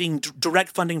 yes, being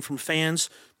direct funding from fans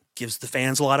gives the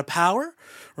fans a lot of power,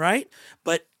 right?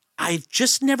 But I've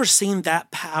just never seen that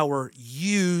power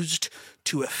used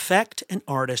to affect an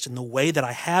artist in the way that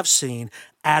I have seen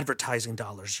advertising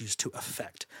dollars used to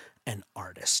affect an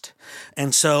artist.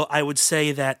 And so I would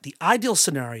say that the ideal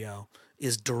scenario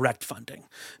is direct funding,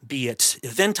 be it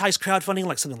eventized crowdfunding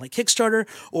like something like Kickstarter,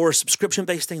 or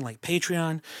subscription-based thing like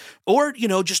Patreon, or,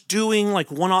 just doing like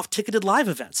one-off ticketed live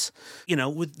events.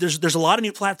 There's a lot of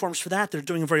new platforms for that. They're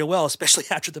doing very well, especially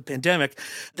after the pandemic,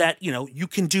 that, you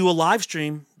can do a live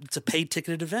stream. It's a paid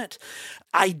ticketed event.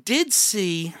 I did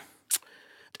see,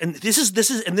 and this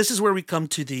is where we come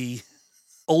to the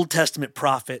Old Testament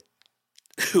prophet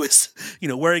who is,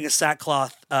 wearing a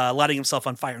sackcloth, lighting himself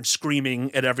on fire and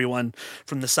screaming at everyone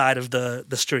from the side of the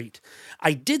street.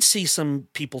 I did see some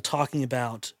people talking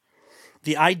about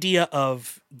the idea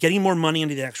of getting more money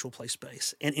into the actual play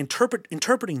space and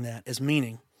interpreting that as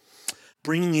meaning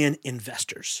bringing in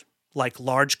investors, like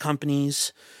large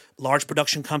companies, large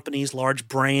production companies, large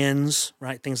brands,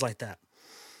 right? Things like that.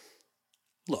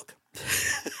 Look.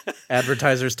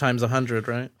 Advertisers times 100,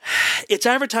 right? It's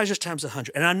advertisers times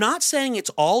 100. And I'm not saying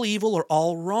it's all evil or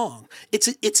all wrong.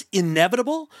 It's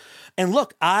inevitable. And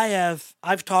look, I've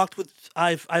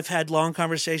had long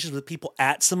conversations with people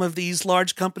at some of these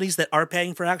large companies that are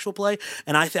paying for actual play,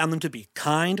 and I found them to be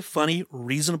kind, funny,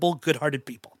 reasonable, good-hearted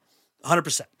people.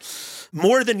 100%.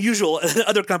 More than usual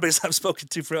other companies I've spoken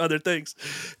to for other things.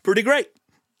 Pretty great.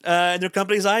 And they're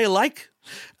companies I like.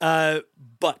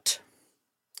 But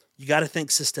you got to think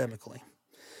systemically.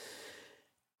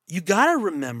 You got to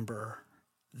remember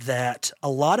that a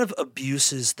lot of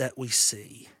abuses that we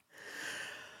see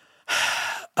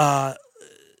in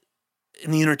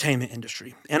the entertainment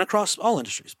industry and across all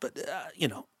industries, but,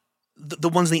 the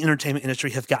ones in the entertainment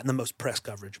industry have gotten the most press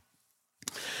coverage.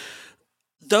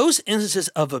 Those instances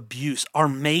of abuse are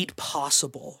made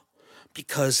possible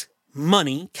because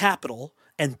money, capital,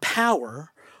 and power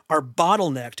are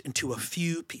bottlenecked into a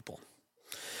few people.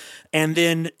 And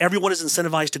then everyone is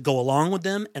incentivized to go along with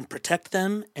them and protect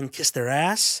them and kiss their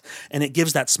ass. And it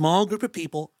gives that small group of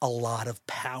people a lot of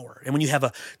power. And when you have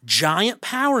a giant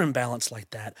power imbalance like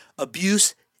that,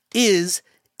 abuse is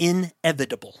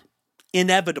inevitable.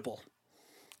 Inevitable.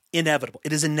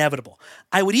 It is inevitable.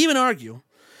 I would even argue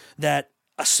that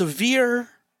a severe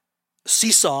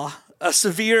seesaw, a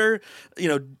severely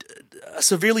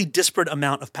disparate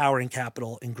amount of power and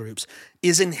capital in groups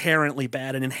is inherently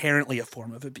bad and inherently a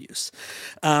form of abuse,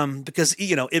 because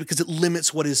it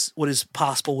limits what is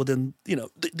possible within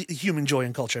the human joy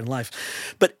and culture and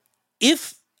life. But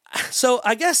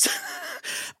I guess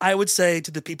I would say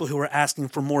to the people who are asking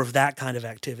for more of that kind of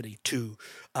activity to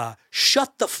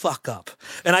shut the fuck up.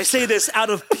 And I say this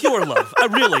out of pure love. I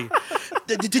really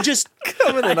to just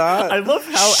coming in on. I love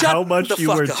how much you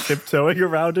were tiptoeing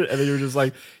around it, and then you were just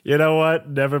like, you know what?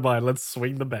 Never mind. Let's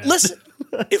swing the bat. Listen,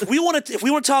 if we want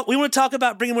to talk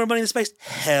about bringing more money into space,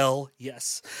 hell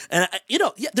yes. And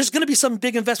there's going to be some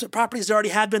big investment properties. There already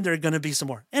have been. There are going to be some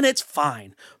more, and it's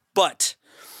fine. But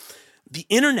the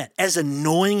internet, as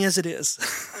annoying as it is,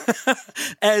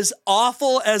 as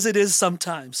awful as it is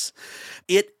sometimes,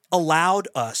 it allowed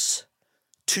us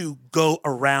to go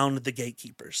around the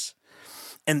gatekeepers.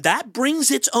 And that brings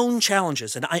its own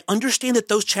challenges. And I understand that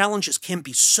those challenges can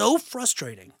be so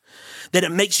frustrating that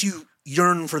it makes you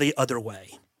yearn for the other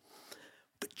way.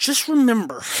 But just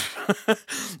remember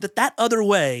that other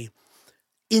way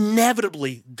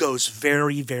inevitably goes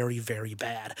very, very, very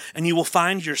bad. And you will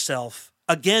find yourself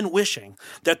again wishing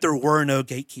that there were no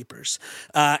gatekeepers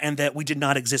and that we did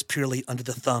not exist purely under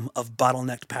the thumb of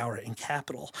bottlenecked power and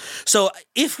capital. So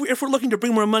if we're looking to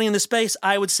bring more money in the space,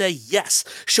 I would say yes.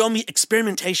 Show me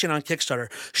experimentation on Kickstarter.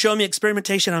 Show me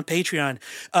experimentation on Patreon.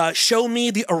 Show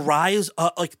me the rise,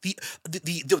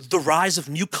 the rise of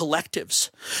new collectives.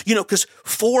 Because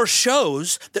for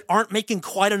shows that aren't making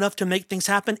quite enough to make things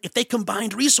happen, if they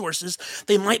combined resources,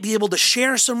 they might be able to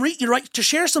share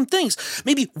some things.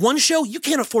 Maybe one show, you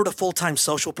can't afford a full-time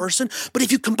social person, but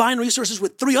if you combine resources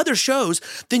with 3 other shows,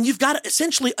 then you've got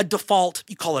essentially a default.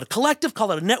 You call it a collective,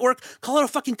 call it a network, call it a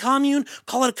fucking commune,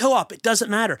 call it a co-op. It doesn't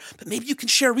matter. But maybe you can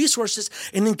share resources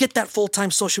and then get that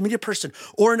full-time social media person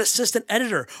or an assistant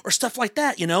editor or stuff like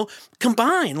that,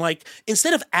 Combine. Like,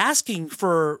 instead of asking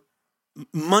for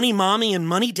money mommy and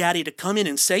money daddy to come in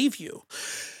and save you,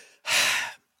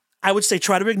 I would say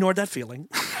try to ignore that feeling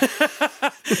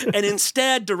and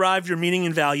instead derive your meaning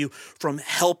and value from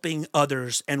helping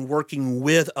others and working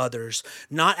with others,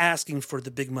 not asking for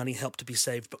the big money help to be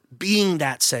saved, but being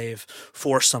that save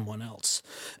for someone else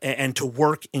and to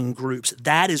work in groups.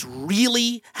 That is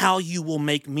really how you will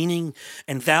make meaning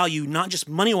and value, not just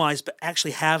money-wise, but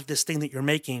actually have this thing that you're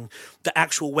making, the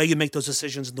actual way you make those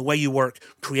decisions and the way you work,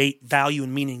 create value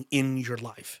and meaning in your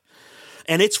life.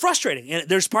 And it's frustrating, and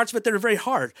there's parts of it that are very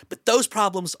hard, but those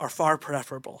problems are far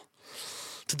preferable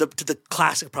to the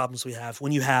classic problems we have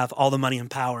when you have all the money and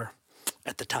power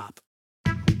at the top.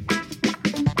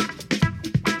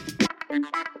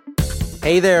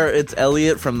 Hey there, it's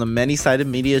Elliot from the Many-Sided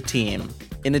Media team.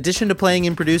 In addition to playing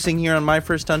and producing here on My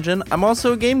First Dungeon, I'm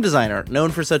also a game designer,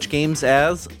 known for such games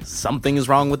as Something is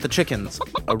Wrong with the Chickens,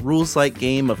 a rules-like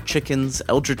game of chickens,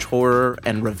 eldritch horror,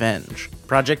 and revenge.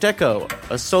 Project Echo,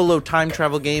 a solo time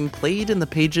travel game played in the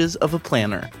pages of a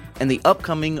planner. And the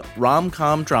upcoming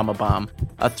Rom-Com Drama Bomb,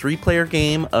 a 3-player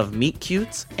game of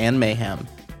meet-cutes and mayhem.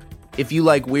 If you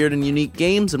like weird and unique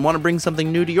games and want to bring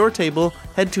something new to your table,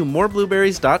 head to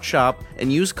moreblueberries.shop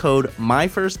and use code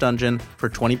MyFirstDungeon for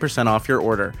 20% off your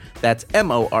order. That's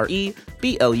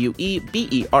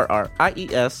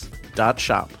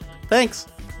MoreBlueberries.shop. Thanks!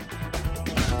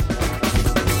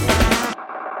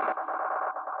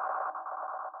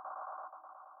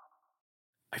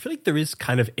 I feel like there is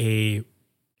kind of a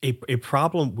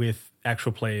problem with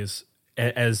actual plays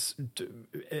as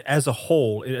a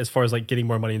whole, as far as like getting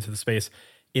more money into the space,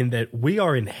 in that we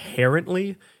are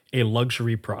inherently a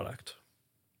luxury product,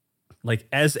 like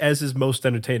as is most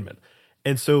entertainment.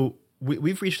 And so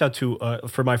we've reached out to,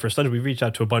 for My First Dungeon, we've reached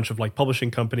out to a bunch of like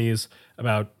publishing companies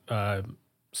about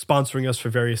sponsoring us for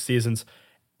various seasons.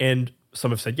 And some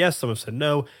have said yes, some have said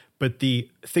no. But the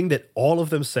thing that all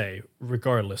of them say,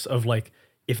 regardless of like,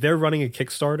 if they're running a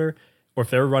Kickstarter or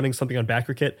if they're running something on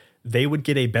BackerKit, they would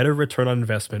get a better return on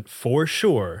investment for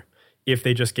sure if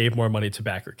they just gave more money to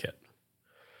BackerKit.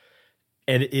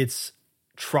 And it's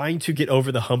trying to get over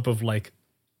the hump of like,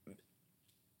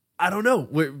 I don't know,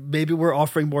 maybe we're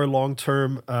offering more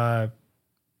long-term value.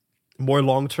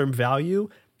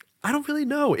 I don't really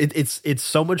know. It's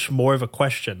so much more of a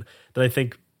question that I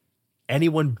think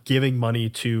anyone giving money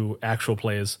to actual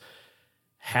plays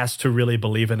has to really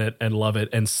believe in it and love it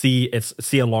and see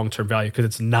a long-term value, because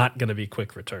it's not going to be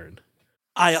quick return.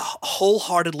 I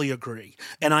wholeheartedly agree.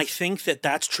 And I think that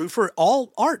that's true for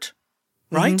all art,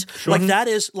 right? Mm-hmm, sure. Like that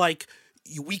is like,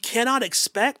 we cannot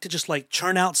expect to just like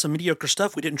churn out some mediocre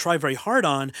stuff we didn't try very hard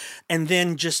on and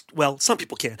then just, well, some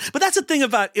people can. But that's the thing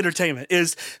about entertainment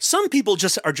is some people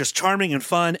just are just charming and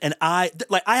fun. And I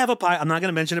have I'm not going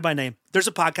to mention it by name. There's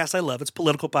a podcast I love. It's a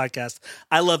political podcast.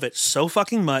 I love it so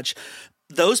fucking much.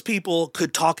 Those people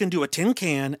could talk into a tin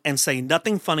can and say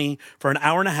nothing funny for an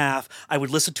hour and a half. I would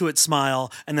listen to it,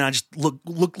 smile, and then I just look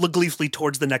gleefully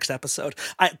towards the next episode.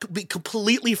 I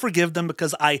completely forgive them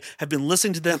because I have been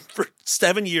listening to them for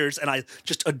 7 years and I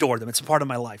just adore them. It's a part of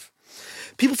my life.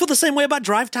 People feel the same way about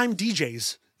drive time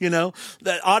DJs. You know,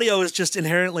 that audio is just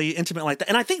inherently intimate like that.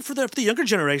 And I think for the younger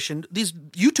generation, these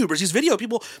YouTubers, these video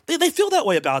people, they feel that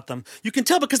way about them. You can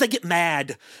tell because they get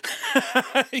mad,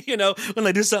 you know, when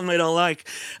they do something they don't like.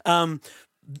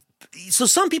 So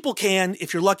some people can,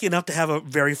 if you're lucky enough to have a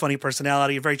very funny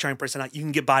personality, a very charming personality, you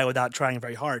can get by without trying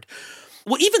very hard.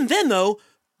 Well, even then, though,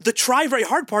 the try very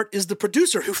hard part is the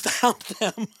producer who found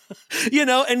them, you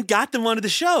know, and got them onto the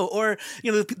show, or,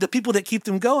 you know, the people that keep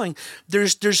them going.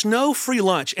 There's no free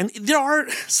lunch. And there are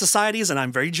societies, and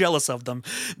I'm very jealous of them,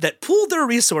 that pool their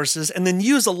resources and then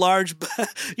use a large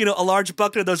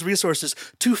bucket of those resources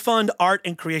to fund art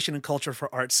and creation and culture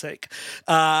for art's sake.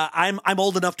 I'm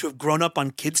old enough to have grown up on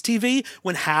kids' TV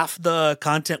when half the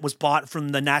content was bought from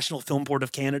the National Film Board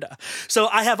of Canada. So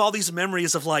I have all these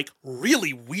memories of like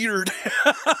really weird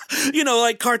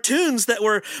Like cartoons that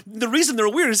were, the reason they're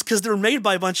weird is because they're made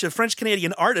by a bunch of French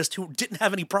Canadian artists who didn't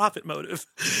have any profit motive.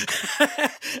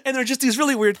 And they're just these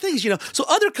really weird things, So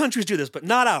other countries do this, but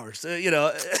not ours.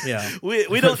 Yeah.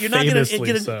 We don't, you're not going to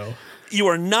get so.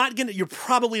 you're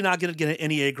probably not going to get an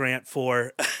NEA grant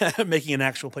for making an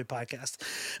actual play podcast.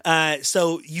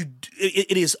 So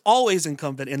it is always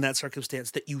incumbent in that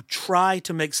circumstance that you try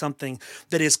to make something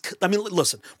that is,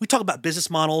 listen, we talk about business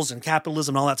models and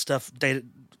capitalism and all that stuff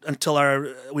until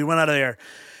we run out of air.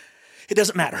 It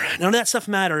doesn't matter. None of that stuff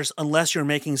matters unless you're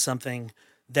making something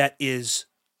that is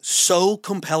so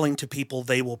compelling to people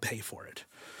they will pay for it.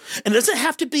 And it doesn't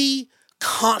have to be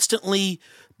constantly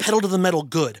pedal to the metal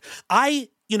good.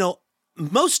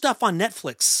 Most stuff on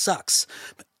Netflix sucks,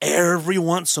 but every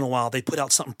once in a while they put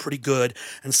out something pretty good,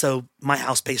 and so my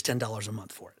house pays $10 a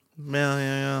month for it.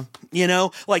 Yeah.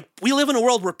 We live in a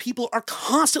world where people are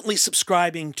constantly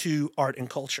subscribing to art and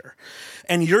culture.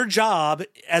 And your job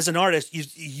as an artist,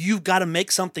 you've got to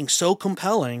make something so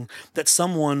compelling that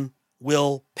someone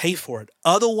will pay for it.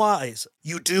 Otherwise,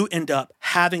 you do end up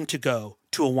having to go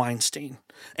to a Weinstein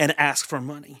and ask for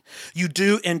money. You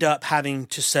do end up having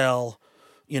to sell,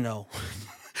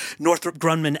 Northrop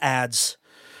Grumman ads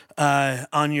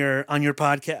on your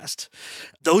podcast.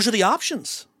 Those are the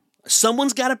options.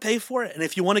 Someone's got to pay for it. And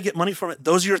if you want to get money from it,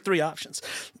 those are your three options.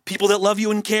 People that love you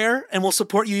and care and will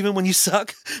support you even when you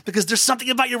suck because there's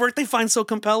something about your work they find so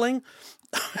compelling.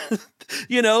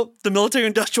 The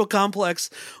military-industrial complex,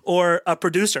 or a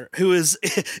producer who is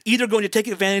either going to take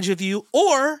advantage of you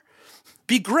or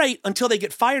be great until they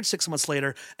get fired 6 months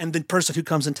later, and the person who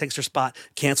comes and takes their spot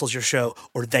cancels your show,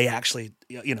 or they actually,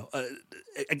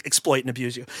 exploit and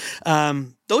abuse you.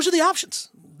 Those are the options.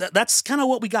 That's kind of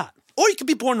what we got. Or you could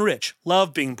be born rich.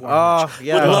 Love being born rich.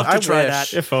 Yeah, would love to I try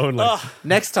wish. that. If only.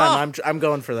 Next time, I'm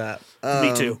going for that.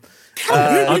 Me too.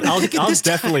 I'll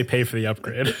definitely pay for the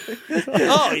upgrade.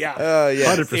 Oh yeah.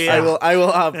 Yeah. 100%. I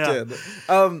will opt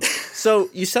in. So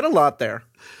you said a lot there.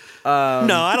 No,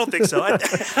 I don't think so. Let's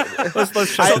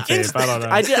check the tape. I don't know.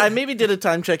 I maybe did a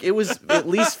time check. It was at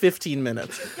least 15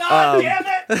 minutes. God damn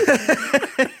it!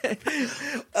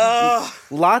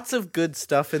 Lots of good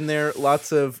stuff in there.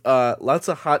 Lots of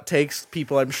hot takes.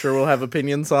 People, I'm sure, will have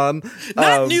opinions on.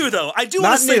 Not new though. I do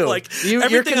want to say you're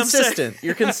everything consistent. I'm saying.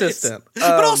 You're consistent.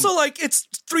 But also it's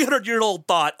 300-year-old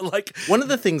thought. One of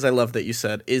the things I love that you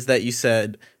said is that you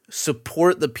said,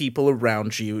 support the people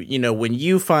around you. When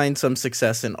you find some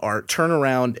success in art, turn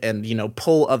around and,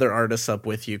 pull other artists up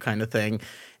with you, kind of thing.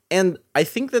 And I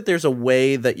think that there's a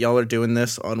way that y'all are doing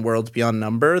this on Worlds Beyond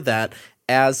Number that,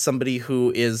 as somebody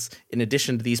who is, in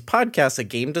addition to these podcasts, a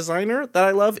game designer, that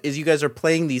I love, is you guys are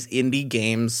playing these indie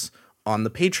games on the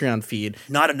Patreon feed.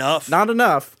 Not enough.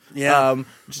 Yeah.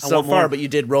 So far, more. but you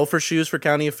did Roll for Shoes for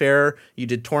County Affair. You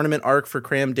did Tournament Arc for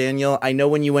Cram Daniel. I know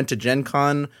when you went to Gen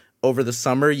Con over the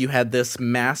summer, you had this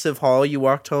massive haul you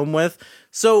walked home with.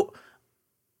 So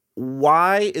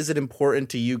why is it important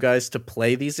to you guys to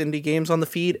play these indie games on the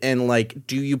feed? And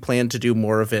do you plan to do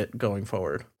more of it going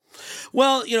forward?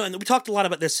 Well, and we talked a lot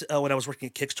about this when I was working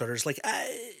at Kickstarters.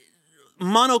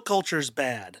 Monoculture is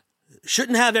bad.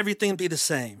 Shouldn't have everything be the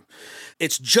same.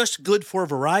 It's just good for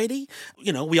variety.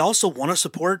 We also want to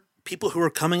support people who are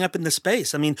coming up in the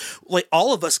space.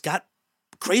 All of us got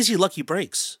crazy lucky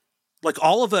breaks.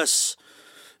 All of us,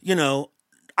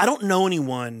 I don't know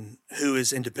anyone who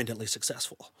is independently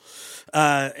successful.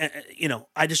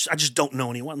 I just don't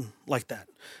know anyone like that.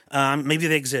 Maybe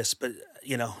they exist, but,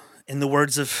 in the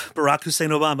words of Barack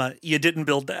Hussein Obama, you didn't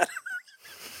build that.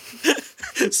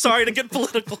 Sorry to get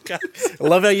political, guys. I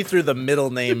love how you threw the middle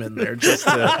name in there just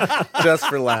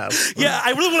for laughs. Yeah,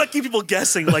 I really want to keep people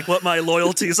guessing what my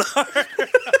loyalties are.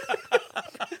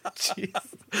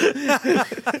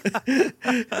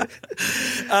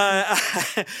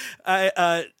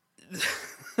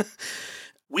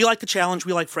 We like the challenge.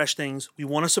 We like fresh things. We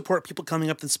want to support people coming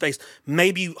up in space.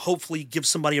 Maybe, hopefully, give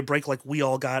somebody a break like we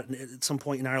all got at some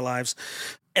point in our lives.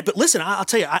 But listen, I'll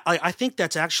tell you, I think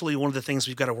that's actually one of the things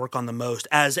we've got to work on the most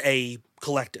as a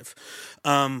collective.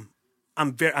 I'm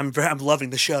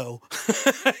loving the show,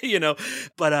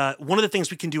 but one of the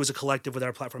things we can do as a collective with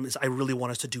our platform is I really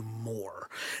want us to do more.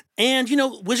 And,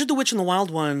 Wizard the Witch and the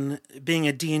Wild One being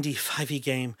a D&D 5e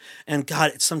game, and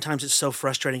God, sometimes it's so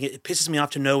frustrating. It pisses me off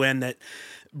to no end that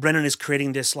Brennan is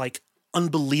creating this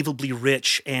unbelievably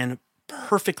rich and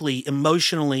perfectly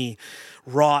emotionally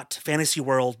wrought fantasy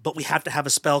world, but we have to have a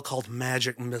spell called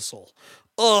Magic Missile.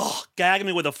 Ugh, gag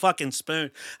me with a fucking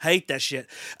spoon. I hate that shit.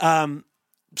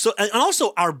 So, and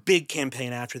also our big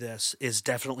campaign after this is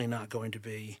definitely not going to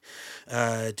be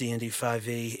D&D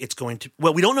 5e. It's going to,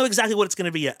 well, we don't know exactly what it's going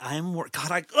to be yet.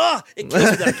 It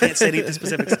kills me that I can't say any of the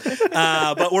specifics.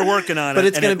 But we're working on it. But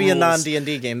it's going to be a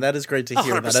non-D&D game. That is great to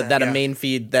hear. That yeah. a main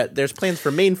feed, that there's plans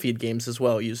for main feed games as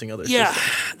well using other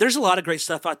systems. There's a lot of great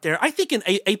stuff out there. I think in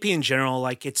AP in general,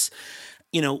 like it's,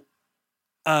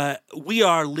 we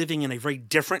are living in a very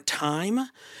different time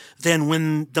than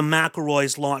when the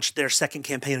McElroys launched their second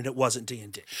campaign and it wasn't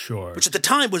D&D. Sure. Which at the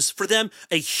time was for them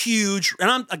a huge,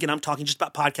 and I'm talking just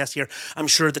about podcasts here. I'm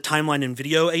sure the timeline in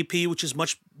video AP, which is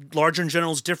much larger in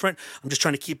general, is different. I'm just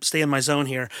trying to stay in my zone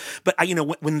here. But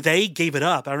when they gave it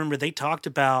up, I remember they talked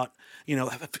about,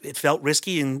 it felt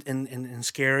risky and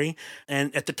scary.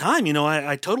 And at the time,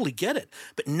 I totally get it.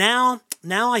 But now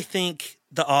I think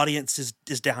the audience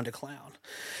is down to clown.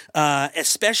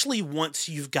 Especially once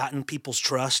you've gotten people's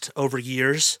trust over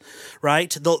years,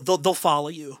 right? They'll follow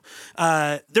you.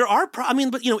 There are,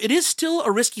 but it is still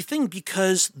a risky thing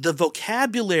because the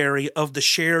vocabulary of the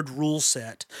shared rule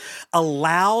set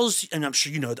allows, and I'm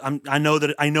sure you know, I know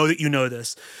that you know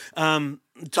this.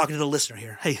 Talking to the listener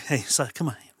here. Hey, so come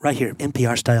on, right here,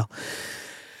 NPR style.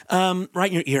 Right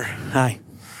in your ear. Hi.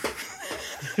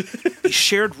 The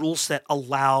shared rule set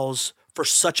allows for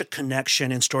such a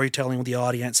connection and storytelling with the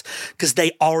audience because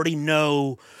they already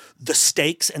know the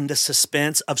stakes and the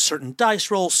suspense of certain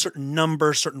dice rolls, certain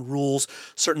numbers, certain rules,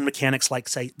 certain mechanics, like,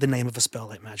 say, the name of a spell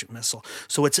like Magic Missile.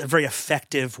 So it's a very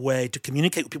effective way to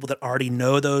communicate with people that already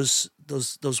know those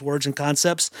words and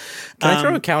concepts. Can I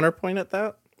throw a counterpoint at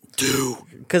that? Do.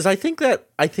 Because I think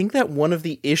that one of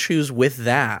the issues with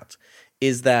that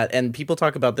is that, and people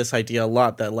talk about this idea a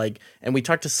lot, that and we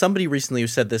talked to somebody recently who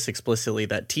said this explicitly,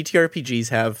 that TTRPGs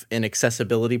have an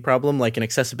accessibility problem, like an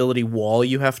accessibility wall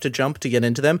you have to jump to get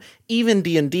into them. Even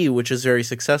D&D, which is very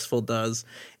successful, does.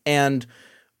 And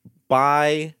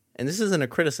this isn't a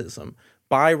criticism,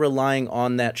 by relying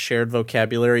on that shared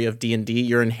vocabulary of D&D,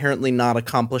 you're inherently not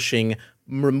accomplishing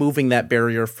removing that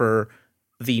barrier for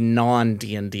the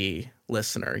non-D&D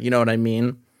listener. You know what I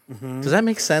mean? Mm-hmm. Does that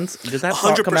make sense? Does that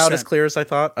thought come out as clear as I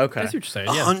thought? Okay. I see what you're saying,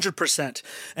 yeah. 100%.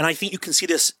 And I think you can see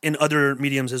this in other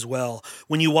mediums as well.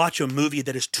 When you watch a movie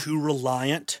that is too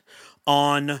reliant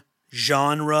on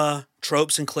genre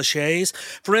tropes and cliches,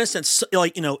 for instance,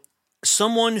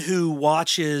 someone who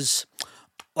watches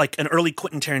like an early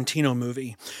Quentin Tarantino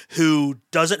movie who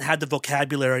doesn't have the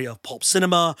vocabulary of pulp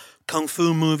cinema, kung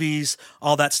fu movies,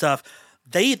 all that stuff,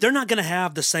 they're not going to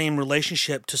have the same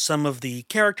relationship to some of the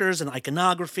characters and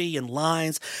iconography and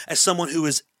lines as someone who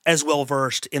is as well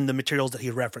versed in the materials that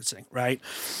he's referencing, right?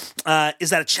 Is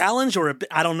that a challenge or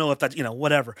I don't know if that's,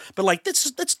 whatever. But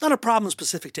that's not a problem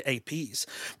specific to APs.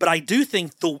 But I do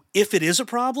think if it is a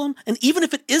problem, and even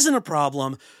if it isn't a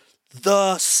problem,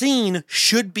 the scene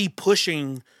should be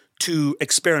pushing to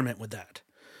experiment with that,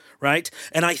 right?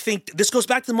 And I think this goes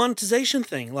back to the monetization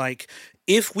thing. Like,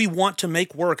 if we want to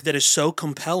make work that is so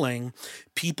compelling,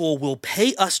 people will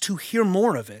pay us to hear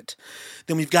more of it,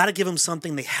 then we've got to give them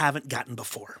something they haven't gotten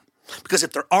before. Because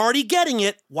if they're already getting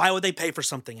it, why would they pay for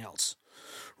something else?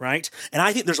 Right? And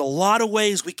I think there's a lot of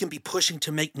ways we can be pushing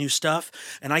to make new stuff.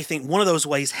 And I think one of those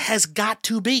ways has got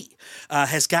to be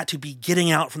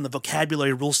getting out from the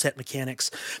vocabulary rule set mechanics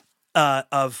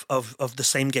of the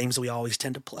same games that we always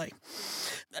tend to play.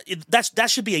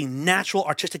 That should be a natural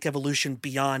artistic evolution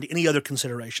beyond any other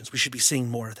considerations. We should be seeing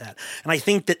more of that. And I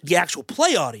think that the actual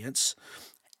play audience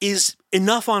is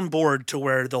enough on board to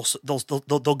where they'll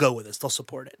go with us. They'll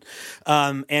support it.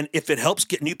 And if it helps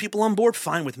get new people on board,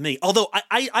 fine with me. Although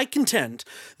I contend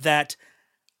that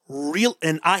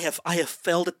and I have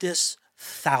failed at this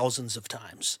thousands of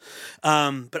times.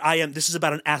 But this is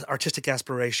about an artistic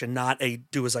aspiration, not a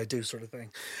do as I do sort of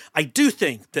thing. I do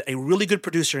think that a really good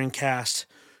producer and cast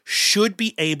should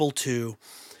be able to,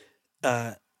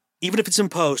 even if it's in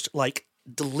post,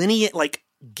 delineate,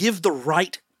 give the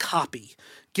right copy,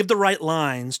 give the right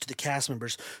lines to the cast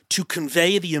members to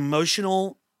convey the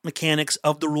emotional mechanics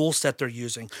of the rule set they're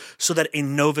using so that a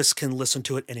novice can listen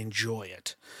to it and enjoy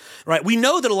it. Right? We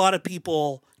know that a lot of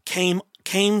people came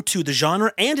to the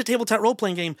genre and to tabletop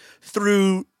role-playing game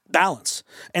through Balance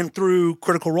and through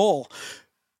Critical Role.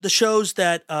 The shows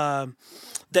that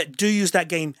do use that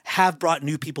game have brought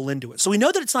new people into it. So we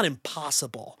know that it's not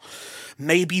impossible.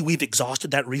 Maybe we've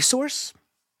exhausted that resource.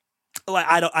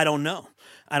 I don't know.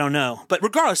 But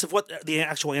regardless of what the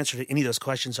actual answer to any of those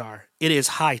questions are, it is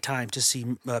high time to see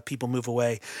people move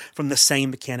away from the same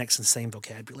mechanics and same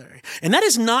vocabulary. And that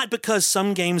is not because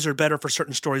some games are better for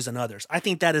certain stories than others. I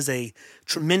think that is a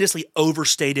tremendously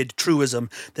overstated truism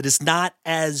that is not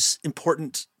as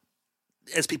important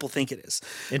as people think it is.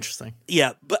 Interesting.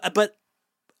 Yeah, but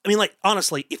I mean, like,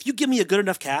 honestly, if you give me a good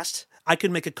enough cast, I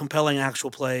could make a compelling actual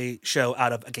play show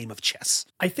out of a game of chess.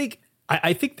 I think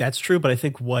that's true, but I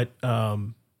think what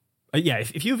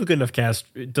if you have a good enough cast,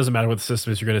 it doesn't matter what the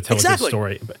system is, you're going to tell a good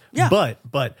story.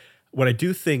 But what I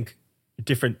do think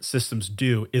different systems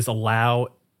do is allow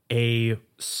a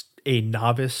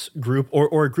novice group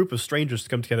or a group of strangers to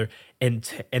come together and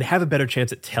have a better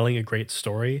chance at telling a great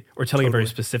story or telling a very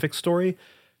specific story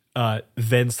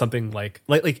than something like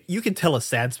you can tell a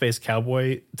sad space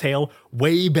cowboy tale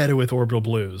way better with Orbital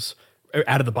Blues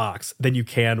out of the box than you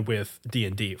can with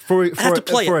D&D for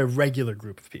a regular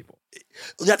group of people.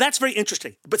 Yeah, that's very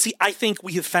interesting. But see, I think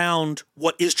we have found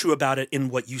what is true about it in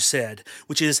what you said,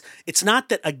 which is it's not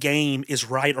that a game is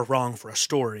right or wrong for a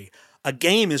story. A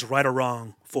game is right or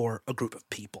wrong for a group of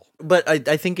people. But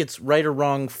I think it's right or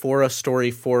wrong for a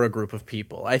story for a group of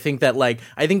people. I think that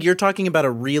I think you're talking about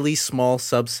a really small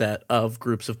subset of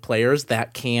groups of players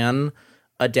that can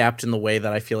adapt in the way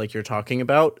that I feel like you're talking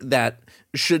about, that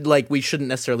we shouldn't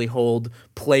necessarily hold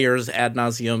players ad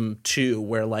nauseum to,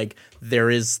 where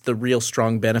there is the real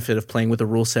strong benefit of playing with a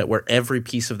rule set where every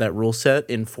piece of that rule set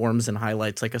informs and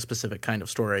highlights a specific kind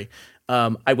of story.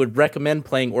 I would recommend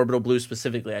playing Orbital Blue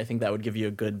specifically. I think that would give you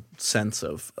a good sense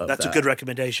of That's a good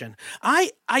recommendation.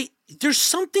 There's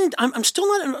something I'm still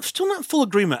not in full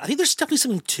agreement. I think there's definitely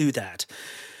something to that.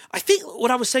 I think what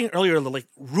I was saying earlier,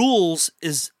 rules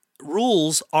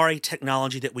are a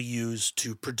technology that we use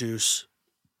to produce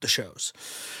the shows.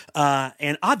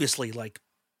 And obviously,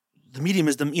 the medium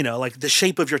is the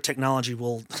shape of your technology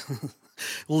will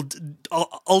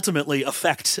ultimately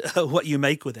affect what you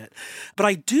make with it. But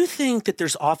I do think that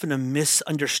there's often a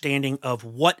misunderstanding of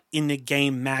what in the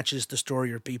game matches the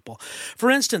story or people. For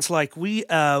instance, we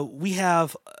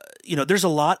have, there's a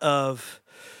lot of,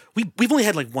 we've only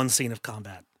had one scene of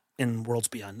combat in Worlds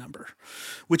Beyond Number,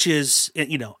 which is,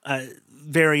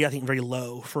 very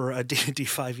low for a D&D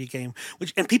 5e game,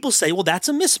 and people say, well, that's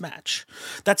a mismatch.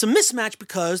 That's a mismatch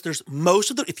because there's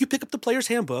if you pick up the player's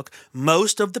handbook,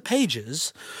 most of the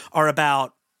pages are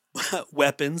about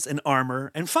weapons and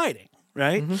armor and fighting,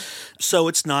 right? Mm-hmm. So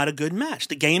it's not a good match.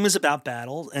 The game is about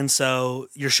battle, and so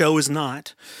your show is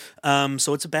not.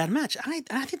 So it's a bad match. I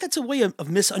think that's a way of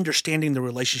misunderstanding the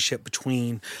relationship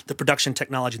between the production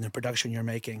technology and the production you're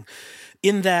making,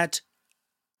 in that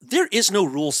there is no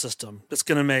rule system that's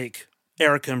going to make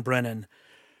Erica and Brennan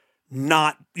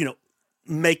not,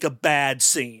 make a bad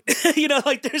scene.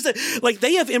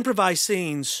 They have improvised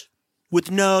scenes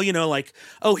with no,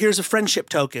 here's a friendship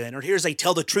token or here's a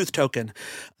tell the truth token.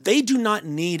 They do not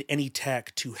need any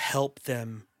tech to help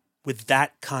them with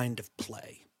that kind of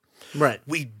play. Right.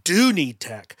 We do need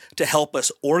tech to help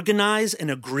us organize and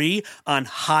agree on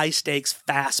high stakes,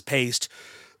 fast paced,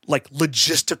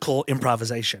 logistical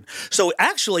improvisation. So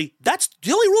actually, that's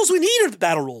the only rules we need are the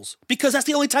battle rules, because that's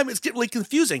the only time it's really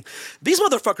confusing. These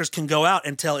motherfuckers can go out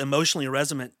and tell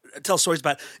stories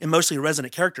about emotionally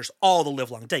resonant characters all the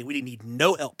livelong day. We need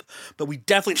no help, but we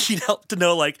definitely need help to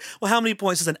know, how many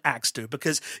points does an axe do?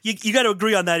 Because you got to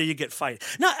agree on that or you get fight.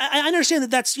 Now, I understand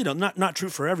that that's, not true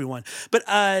for everyone, but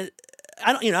I'm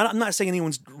not saying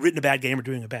anyone's written a bad game or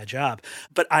doing a bad job,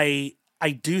 but I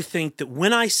do think that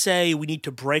when I say we need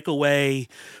to break away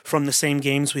from the same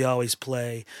games we always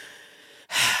play,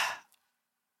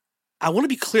 I want to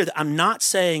be clear that I'm not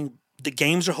saying the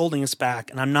games are holding us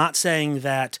back, and I'm not saying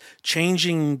that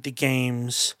changing the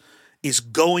games is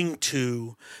going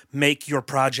to make your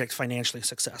project financially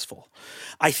successful.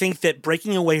 I think that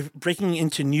breaking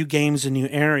into new games and new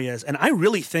areas, and I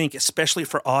really think, especially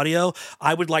for audio,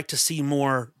 I would like to see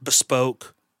more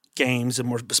bespoke games and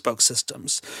more bespoke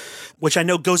systems, which I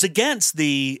know goes against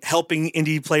the helping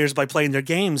indie players by playing their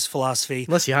games philosophy.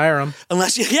 Unless you hire them.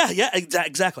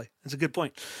 Exactly. That's a good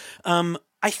point.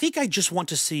 I think I just want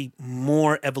to see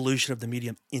more evolution of the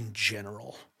medium in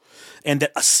general. And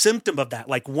that a symptom of that,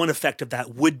 one effect of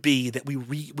that, would be that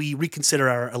we reconsider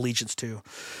our allegiance to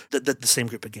the same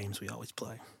group of games we always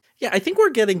play. Yeah, I think we're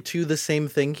getting to the same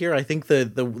thing here. I think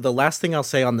the last thing I'll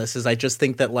say on this is I just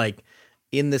think that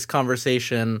in this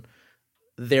conversation,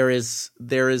 there is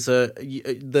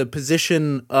the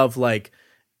position of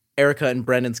Erica and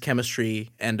Brennan's chemistry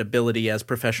and ability as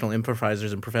professional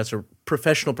improvisers and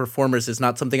professional performers is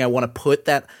not something I want to put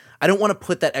that. I don't want to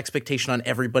put that expectation on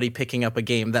everybody picking up a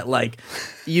game that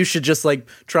you should just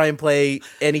try and play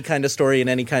any kind of story in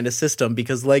any kind of system,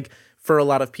 because for a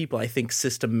lot of people, I think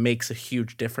system makes a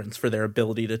huge difference for their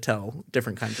ability to tell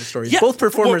different kinds of stories, both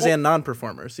performers and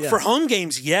non-performers. Yeah. For home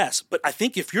games, yes. But I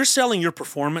think if you're selling your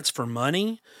performance for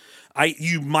money,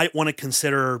 you might want to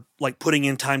consider like putting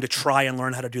in time to try and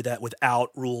learn how to do that without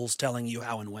rules telling you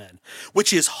how and when,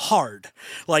 which is hard.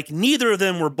 Like neither of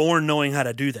them were born knowing how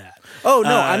to do that. Oh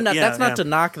no, I'm not. That's not to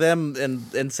knock them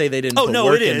and say they didn't put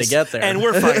work in to get there. And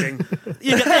we're fighting.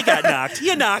 They got knocked.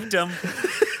 You knocked them.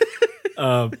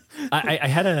 I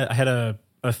had a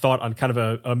thought on kind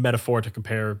of a metaphor to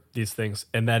compare these things,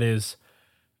 and that is,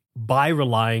 by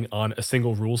relying on a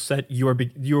single rule set, you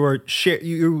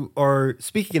are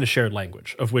speaking in a shared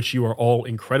language of which you are all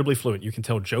incredibly fluent. You can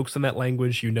tell jokes in that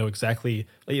language. You know exactly,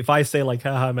 like if I say like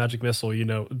haha magic missile,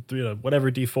 whatever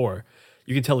D4,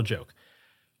 you can tell a joke.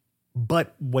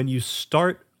 But when you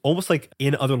start, almost like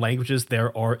in other languages,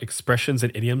 there are expressions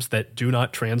and idioms that do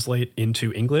not translate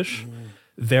into English.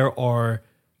 There are,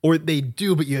 or they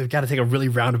do, but you've got to take a really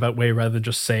roundabout way rather than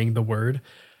just saying the word.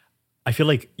 I feel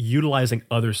like utilizing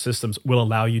other systems will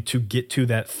allow you to get to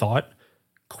that thought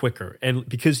quicker. And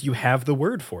because you have the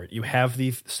word for it, you have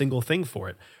the single thing for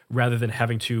it, rather than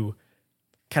having to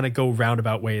kind of go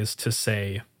roundabout ways to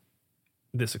say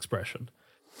this expression.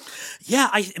 Yeah.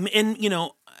 I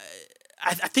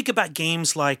think about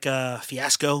games like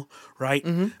Fiasco, right?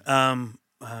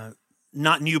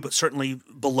 Not new, but certainly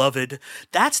beloved.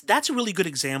 That's a really good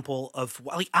example of,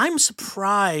 like, I'm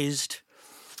surprised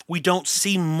we don't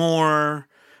see more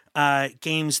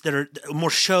games that are more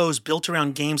shows built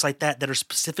around games like that are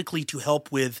specifically to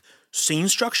help with scene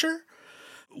structure,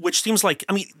 which seems like,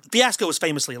 I mean, Fiasco is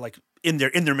famously like in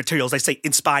their materials, they say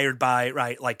inspired by,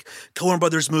 right, like Coen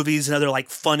Brothers movies and other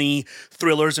like funny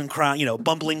thrillers and crime,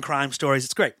 bumbling crime stories.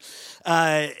 It's great.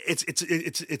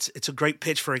 It's a great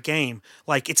pitch for a game.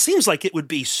 Like, it seems like it would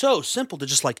be so simple to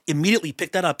just like immediately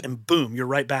pick that up and boom, you're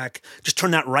right back. Just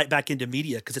turn that right back into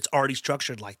media because it's already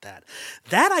structured like that.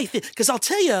 That I think, because I'll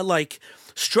tell you, like,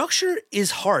 structure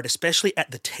is hard, especially at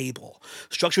the table.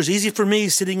 Structure is easy for me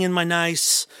sitting in my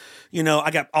nice,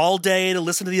 I got all day to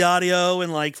listen to the audio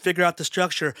and like figure out the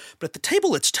structure. But at the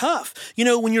table, it's tough.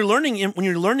 When you're learning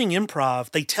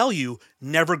improv, they tell you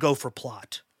never go for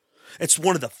plot. It's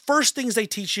one of the first things they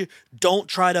teach you. Don't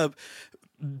try to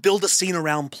build a scene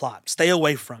around plot. Stay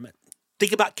away from it.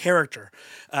 Think about character.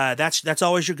 That's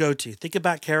always your go-to. Think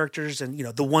about characters and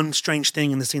the one strange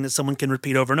thing in the scene that someone can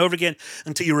repeat over and over again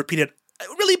until you repeat it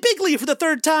really bigly for the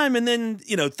third time, and then,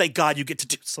 thank God you get to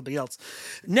do something else.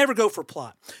 Never go for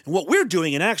plot. And what we're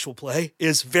doing in actual play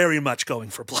is very much going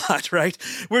for plot, right?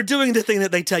 We're doing the thing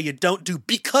that they tell you don't do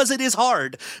because it is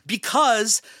hard,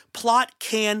 because plot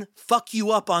can fuck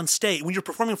you up on stage. When you're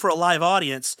performing for a live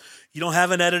audience, you don't have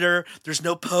an editor, there's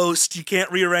no post, you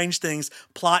can't rearrange things.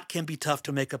 Plot can be tough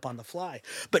to make up on the fly.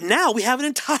 But now we have an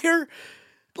entire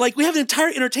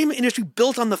entertainment industry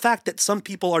built on the fact that some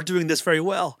people are doing this very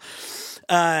well.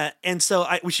 And so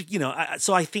I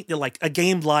think that like a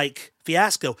game like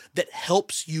Fiasco that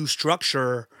helps you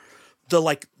structure the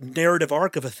like narrative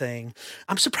arc of a thing.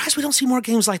 I'm surprised we don't see more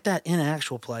games like that in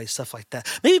actual play, stuff like that.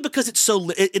 Maybe because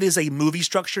it is a movie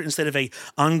structure instead of a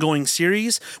ongoing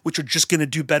series, which are just going to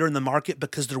do better in the market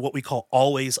because they're what we call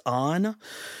always on.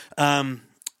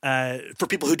 For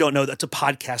people who don't know, that's a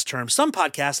podcast term. Some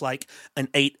podcasts, like an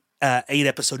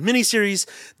 8-episode miniseries,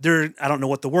 I don't know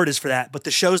what the word is for that, but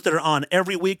the shows that are on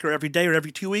every week or every day or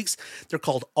every 2 weeks, they're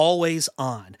called always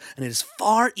on. And it is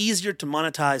far easier to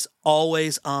monetize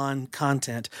always on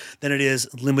content than it is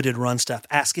limited run stuff.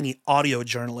 Ask any audio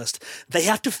journalist. They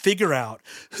have to figure out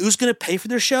who's going to pay for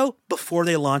their show before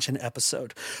they launch an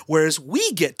episode. Whereas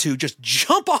we get to just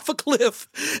jump off a cliff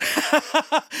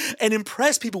and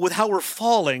impress people with how we're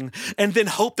falling and then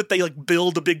hope that they like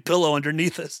build a big pillow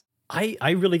underneath us.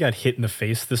 I really got hit in the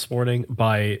face this morning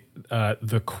by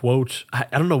the quote. I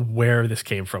don't know where this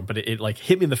came from, but it like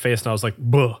hit me in the face and I was like,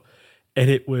 buh. And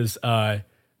it was,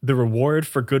 the reward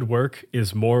for good work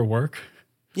is more work.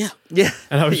 Yeah.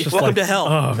 And I was just welcome to hell.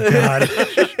 Oh, God.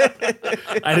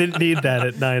 I didn't need that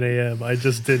at 9 a.m. I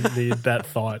just didn't need that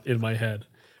thought in my head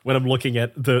when I'm looking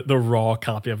at the raw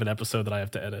copy of an episode that I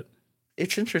have to edit.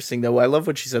 It's interesting, though. I love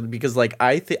what she said because, like,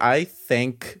 I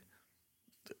thank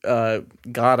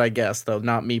God, I guess, though,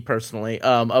 not me personally,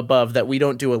 above that we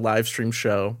don't do a live stream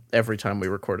show every time we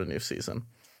record a new season.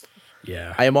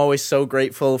 Yeah. I am always so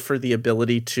grateful for the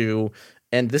ability to,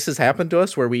 and this has happened to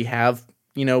us where we have,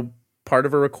 part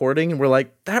of a recording and we're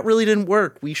like, that really didn't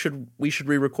work. We should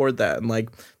re-record that. And like,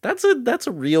 that's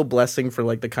a real blessing for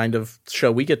like the kind of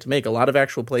show we get to make. A lot of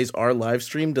actual plays are live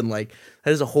streamed and like,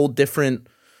 that is a whole different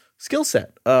skill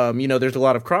set. There's a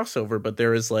lot of crossover, but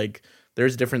there's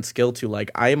a different skill to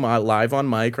like, I'm live on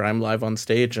mic or I'm live on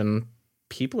stage and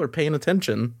people are paying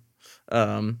attention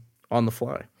on the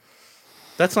fly.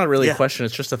 That's not really Yeah. a question.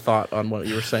 It's just a thought on what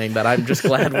you were saying. That I'm just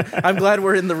glad. I'm glad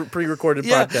we're in the pre-recorded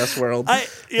podcast world.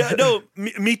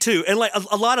 Me too. And like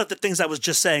a lot of the things I was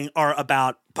just saying are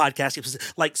about podcasting,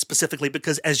 like specifically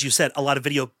because, as you said, a lot of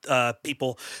video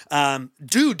people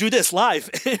do this live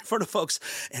in front of folks.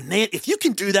 And man, if you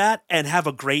can do that and have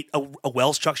a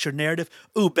well-structured narrative,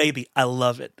 ooh, baby, I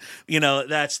love it. You know,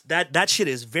 that shit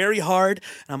is very hard.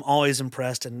 And I'm always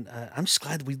impressed. And I'm just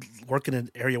glad we work in an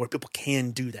area where people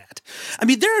can do that. I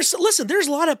mean, there's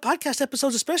a lot of podcast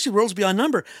episodes, especially Worlds Beyond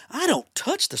Number. I don't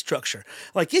touch the structure.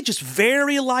 Like, it's just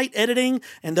very light editing,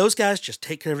 and those guys just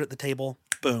take care of it at the table.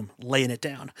 Boom, laying it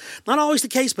down. Not always the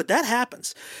case, but that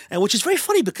happens. And which is very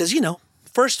funny because, you know,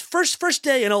 first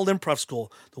day in old improv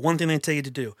school, the one thing they tell you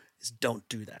to do is don't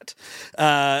do that.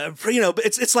 You know, but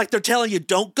it's like they're telling you,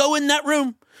 don't go in that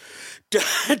room.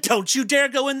 Don't you dare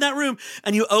go in that room.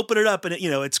 And you open it up and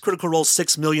it's Critical Role's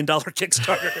 $6 million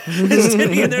Kickstarter. It's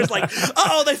sitting in there, it's like,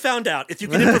 oh, they found out. If you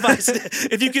can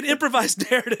improvise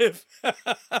narrative,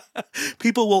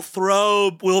 people will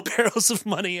throw wheelbarrows of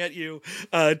money at you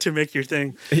to make your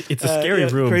thing. It's a scary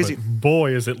room, crazy. but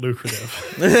boy, is it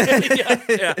lucrative.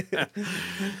 yeah.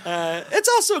 It's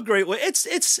also a great way.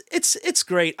 It's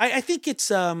great. I think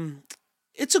it's a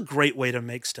great way to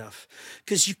make stuff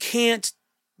because you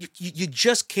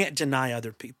just can't deny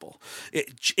other people.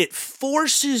 It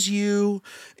forces you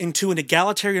into an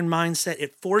egalitarian mindset.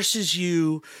 It forces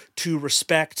you to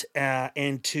respect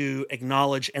and to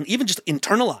acknowledge and even just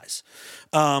internalize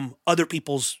other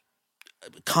people's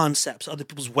concepts, other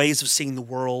people's ways of seeing the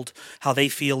world, how they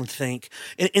feel and think.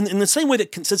 In the same way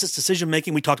that consensus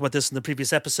decision-making, we talked about this in the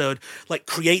previous episode, like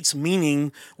creates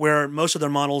meaning where most of their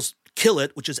models kill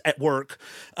it, which is at work.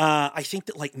 I think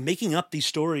that like making up these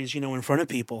stories, in front of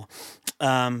people,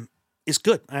 is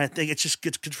good. I think it's just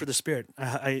good for the spirit.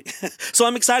 So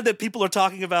I'm excited that people are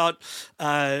talking about,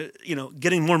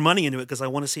 getting more money into it because I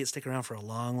want to see it stick around for a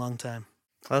long, long time.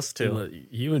 Us too.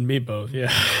 You and me both.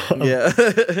 Yeah.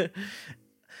 Yeah.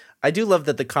 I do love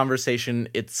that the conversation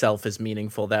itself is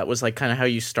meaningful. That was like kind of how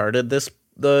you started this.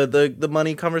 The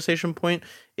money conversation point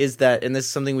is that, and this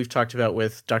is something we've talked about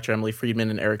with Dr. Emily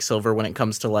Friedman and Eric Silver when it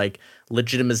comes to like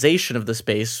legitimization of the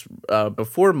space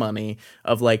before money,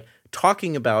 of like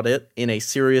talking about it in a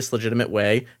serious, legitimate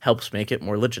way helps make it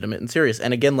more legitimate and serious.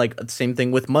 And again, like the same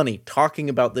thing with money, talking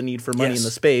about the need for money in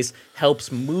the space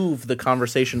helps move the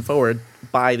conversation forward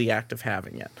by the act of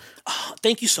having it. Oh,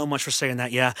 thank you so much for saying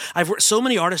that. Yeah. I've worked so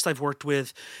many artists I've worked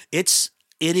with. It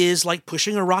is like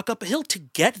pushing a rock up a hill to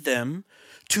get them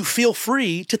to feel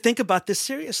free to think about this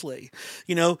seriously.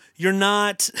 You're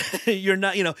not,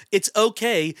 it's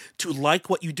okay to like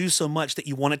what you do so much that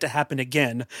you want it to happen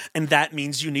again. And that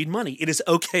means you need money. It is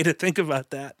okay to think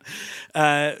about that.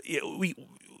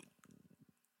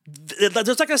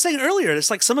 Just like I was saying earlier, it's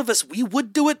like some of us, we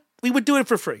would do it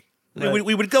for free. Right.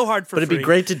 We would go hard for free. But it'd be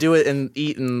great to do it and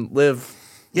eat and live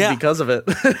because of it.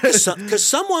 Because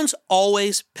someone's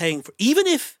always paying for, even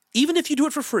if you do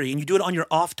it for free and you do it on your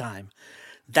off time,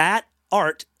 that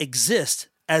art exists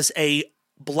as a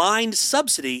blind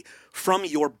subsidy from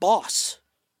your boss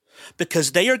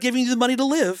because they are giving you the money to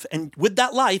live. And with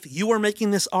that life, you are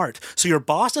making this art. So your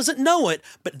boss doesn't know it,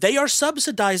 but they are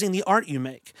subsidizing the art you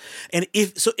make. And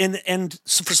so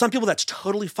for some people, that's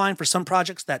totally fine. For some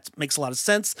projects, that makes a lot of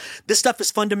sense. This stuff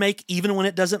is fun to make, even when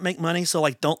it doesn't make money. So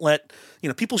like, don't let,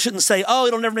 people shouldn't say, oh,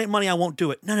 it'll never make money, I won't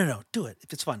do it. No, do it.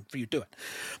 If it's fun for you, do it.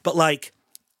 But like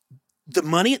the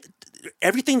money,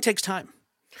 everything takes time.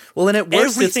 Well, and at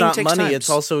worst, it's not money. Time. It's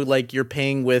also like you're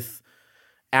paying with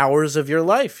hours of your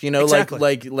life. Exactly.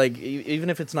 like even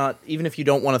if you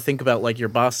don't want to think about like your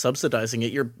boss subsidizing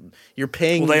it, you're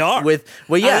paying. Well, they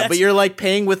are but you're like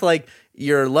paying with like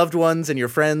your loved ones and your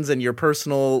friends and your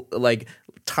personal like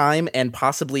time and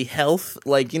possibly health.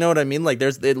 Like, you know what I mean? Like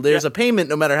there's a payment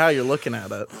no matter how you're looking at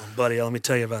it. Oh, buddy, let me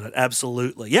tell you about it.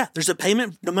 Absolutely. Yeah, there's a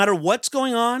payment no matter what's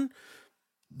going on.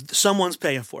 Someone's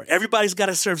paying for it. Everybody's got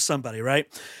to serve somebody, right?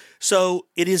 So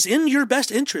it is in your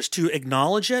best interest to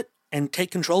acknowledge it and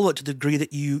take control of it to the degree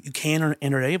that you can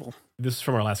and are able. This is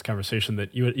from our last conversation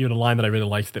that you had a line that I really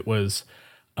liked that was,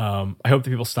 I hope that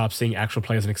people stop seeing actual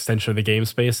play as an extension of the game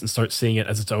space and start seeing it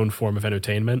as its own form of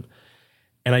entertainment.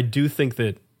 And I do think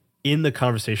that in the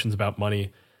conversations about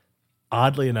money,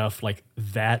 oddly enough, like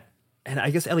that, and I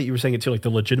guess, Elliot, you were saying it too, like the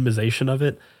legitimization of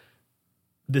it,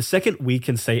 the second we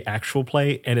can say actual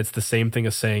play and it's the same thing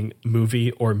as saying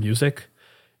movie or music,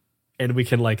 and we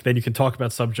can then you can talk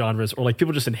about subgenres, or like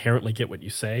people just inherently get what you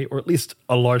say, or at least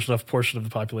a large enough portion of the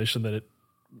population that it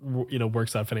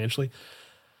works out financially.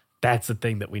 That's the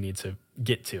thing that we need to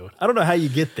get to. I don't know how you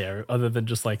get there other than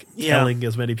just telling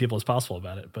as many people as possible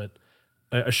about it, but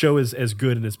a show as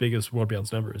good and as big as World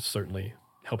Beyond's Number is certainly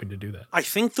helping to do that. I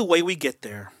think the way we get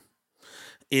there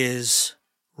is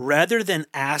rather than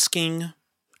asking,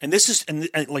 and this is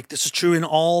like this is true in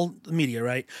all the media,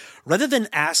 right? Rather than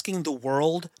asking the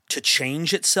world to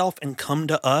change itself and come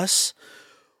to us,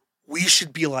 we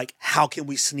should be like, how can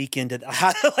we sneak into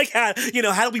how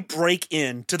do we break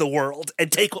into the world and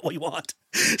take what we want?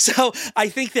 So I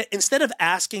think that instead of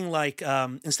asking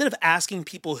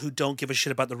people who don't give a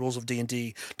shit about the rules of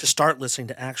D&D to start listening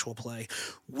to actual play,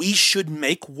 we should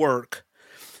make work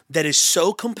that is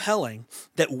so compelling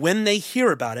that when they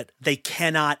hear about it, they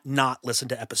cannot not listen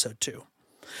to episode 2.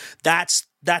 That's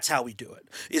how we do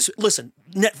it. Listen,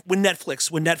 when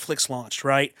Netflix launched,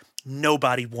 right?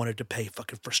 Nobody wanted to pay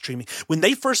fucking for streaming. When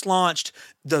they first launched,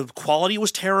 the quality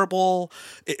was terrible.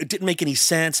 It didn't make any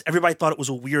sense. Everybody thought it was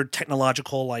a weird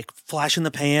technological, like, flash in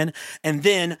the pan. And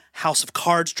then House of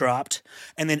Cards dropped.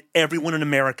 And then everyone in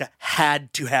America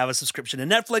had to have a subscription to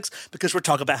Netflix because we're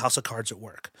talking about House of Cards at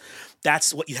work.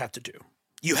 That's what you have to do.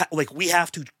 We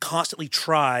have to constantly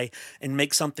try and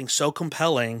make something so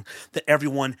compelling that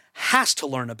everyone has to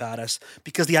learn about us,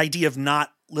 because the idea of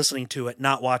not listening to it,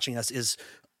 not watching us is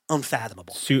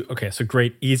unfathomable. So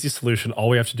great, easy solution. All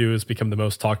we have to do is become the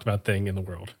most talked about thing in the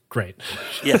world. Great.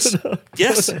 Yes.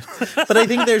 Yes. But I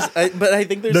think there's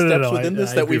steps within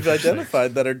this that we've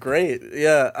identified that are great.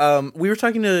 Yeah. We were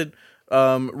talking to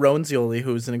Rowan Zioli,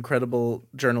 who's an incredible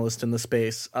journalist in the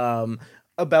space,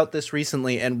 about this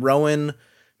recently, and Rowan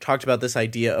talked about this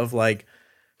idea of like,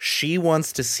 she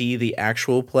wants to see the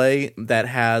actual play that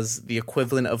has the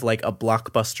equivalent of like a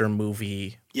blockbuster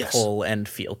movie pull and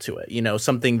feel to it. You know,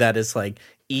 something that is like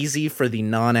easy for the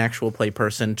non-actual play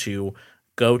person to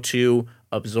go to,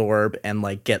 absorb, and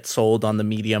like get sold on the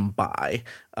medium by.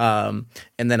 And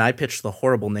then I pitched the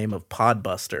horrible name of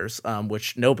Podbusters,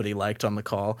 which nobody liked on the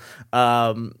call.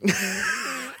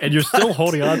 And you're still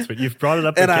holding on to it. You've brought it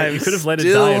up again. You could have let it die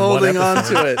still in holding one on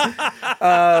to it.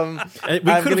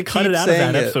 We could have cut it out of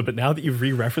that episode, but now that you've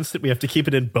re-referenced it, we have to keep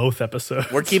it in both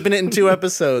episodes. We're keeping it in 2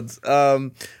 episodes.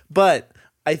 But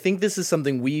I think this is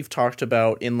something we've talked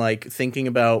about in like thinking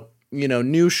about, you know,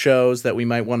 new shows that we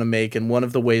might want to make. And one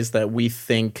of the ways that we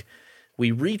think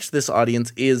we reach this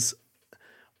audience is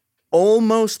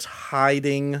almost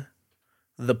hiding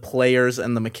the players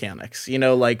and the mechanics, you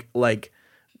know, like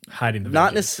hiding the veggies.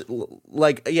 Not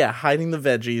necessarily hiding the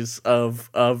veggies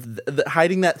of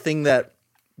hiding that thing that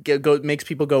makes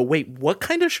people go, wait, what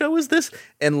kind of show is this?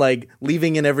 And like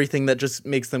leaving in everything that just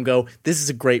makes them go, this is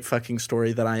a great fucking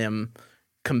story that I am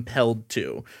compelled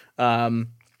to. And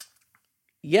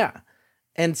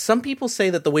some people say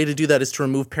that the way to do that is to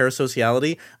remove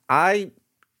parasociality. I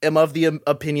am of the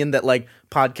opinion that like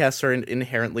podcasts are an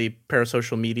inherently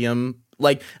parasocial medium.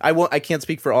 Like I can't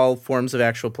speak for all forms of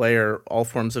actual play or all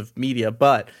forms of media,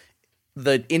 but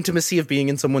the intimacy of being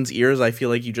in someone's ears, I feel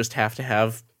like you just have to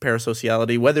have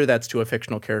parasociality, whether that's to a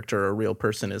fictional character or a real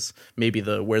person is maybe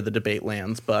where the debate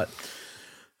lands. But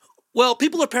well,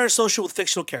 people are parasocial with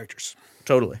fictional characters.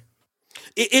 Totally.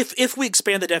 If we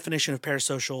expand the definition of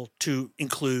parasocial to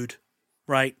include,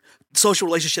 right, social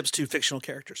relationships to fictional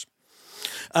characters.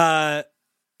 So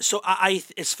I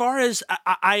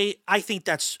think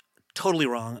that's totally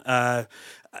wrong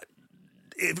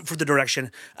for the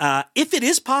direction. If it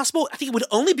is possible, I think it would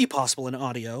only be possible in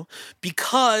audio,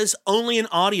 because only in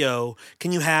audio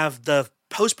can you have the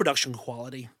post-production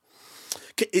quality.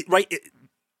 Right?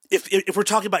 If we're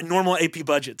talking about normal AP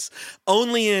budgets,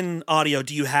 only in audio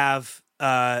do you have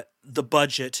the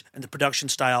budget and the production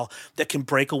style that can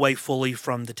break away fully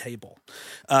from the table.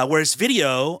 Whereas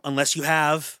video, unless you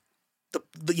have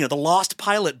the lost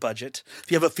pilot budget, if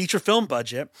you have a feature film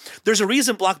budget, there's a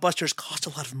reason blockbusters cost a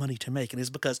lot of money to make, and it's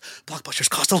because blockbusters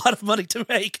cost a lot of money to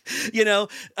make.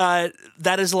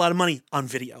 That is a lot of money on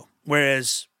video.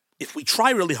 Whereas if we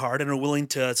try really hard and are willing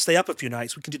to stay up a few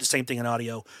nights, we can do the same thing in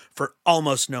audio for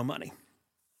almost no money.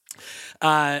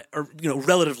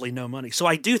 Relatively no money. So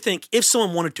I do think if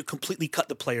someone wanted to completely cut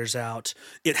the players out,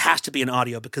 it has to be in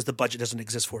audio because the budget doesn't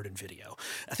exist for it in video.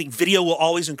 I think video will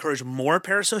always encourage more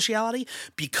parasociality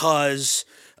because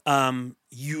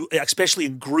you, especially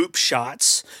in group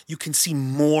shots, you can see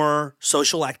more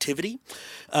social activity.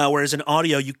 Whereas in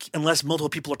audio, unless multiple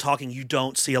people are talking, you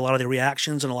don't see a lot of the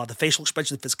reactions and a lot of the facial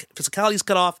expressions, physicality is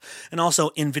cut off. And also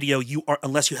in video,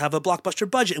 unless you have a blockbuster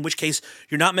budget, in which case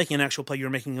you're not making an actual play, you're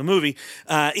making a movie.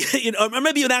 Or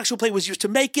maybe an actual play was used to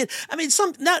make it. I mean,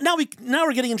 now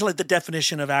we're getting into like the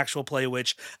definition of actual play,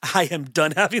 which I am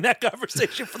done having that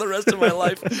conversation for the rest of my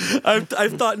life.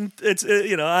 I've thought it's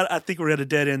I think we're at a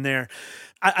dead end there.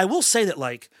 I will say that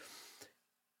like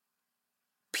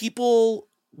people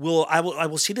I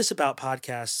will see this about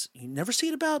podcasts. You never see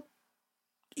it about,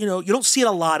 you don't see it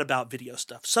a lot about video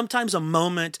stuff. Sometimes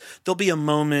there'll be a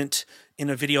moment in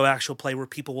a video actual play where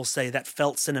people will say that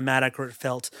felt cinematic or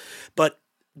but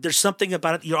there's something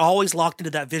about it. You're always locked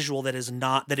into that visual that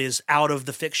is out of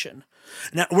the fiction.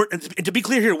 Now, and to be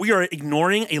clear here, we are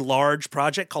ignoring a large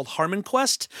project called Harmon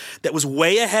Quest that was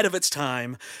way ahead of its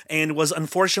time and was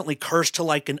unfortunately cursed to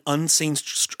like an unseen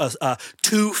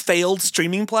 2 failed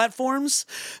streaming platforms.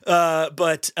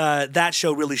 But that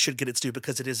show really should get its due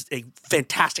because it is a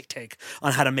fantastic take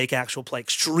on how to make actual play.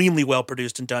 Extremely well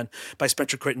produced and done by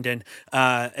Spencer Crittenden.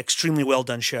 Extremely well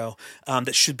done show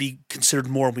that should be considered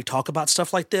more when we talk about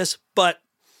stuff like this. But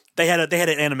they had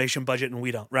an animation budget and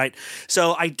we don't, right?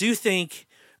 So I do think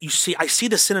I see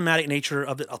the cinematic nature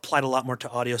of it applied a lot more to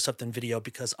audio stuff than video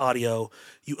because audio,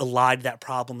 you elide that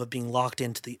problem of being locked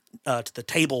into the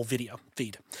table video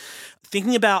feed.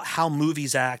 Thinking about how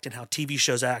movies act and how TV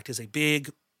shows act is a big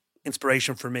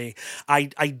inspiration for me.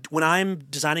 When I'm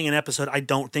designing an episode, I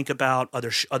don't think about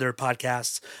other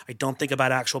podcasts. I don't think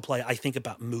about actual play. I think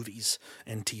about movies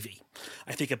and TV.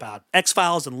 I think about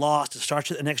X-Files and Lost and Star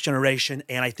Trek: The Next Generation,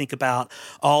 and I think about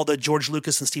all the George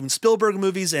Lucas and Steven Spielberg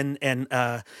movies and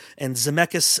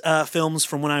Zemeckis films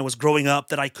from when I was growing up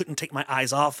that I couldn't take my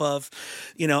eyes off of.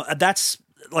 That's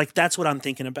what I'm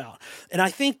thinking about. And I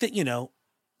think that,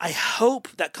 I hope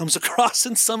that comes across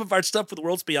in some of our stuff with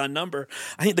Worlds Beyond Number.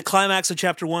 I think the climax of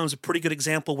Chapter 1 was a pretty good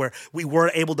example where we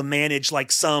were able to manage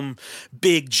like some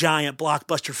big, giant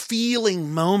blockbuster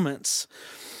feeling moments.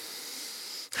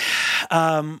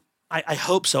 I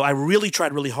hope so. I really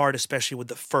tried really hard, especially with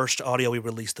the first audio we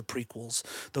released, the prequels,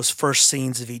 those first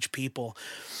scenes of each people.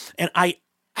 And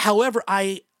however,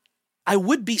 I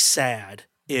would be sad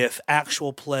if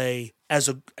actual play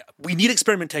we need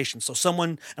experimentation. So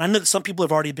and I know that some people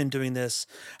have already been doing this.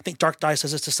 I think Dark Dice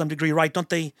does this to some degree, right? Don't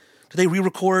they? Do they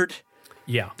re-record?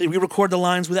 Yeah. They re-record the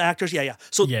lines with actors? Yeah.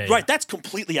 So, yeah. That's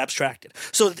completely abstracted.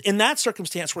 So in that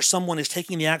circumstance where someone is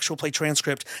taking the actual play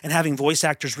transcript and having voice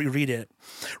actors reread it,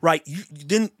 right,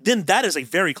 then that is a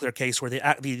very clear case where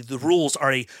the rules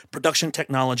are a production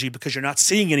technology because you're not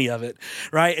seeing any of it,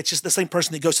 right? It's just the same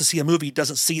person that goes to see a movie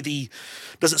doesn't see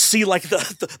like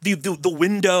the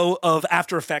window of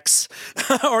After Effects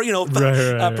or,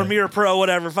 Premiere Pro,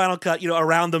 whatever, Final Cut,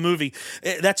 around the movie.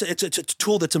 It's a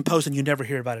tool that's imposed and you never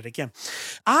hear about it again.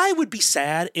 I would be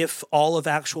sad if all of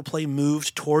actual play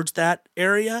moved towards that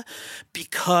area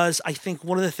because I think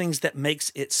one of the things that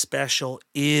makes it special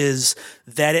is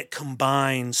that it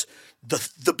combines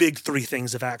the big 3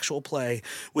 things of actual play,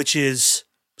 which is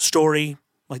story,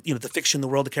 like, the fiction, the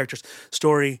world, the characters,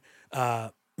 story,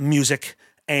 music,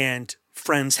 and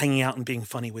friends hanging out and being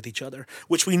funny with each other,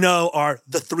 which we know are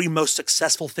the 3 most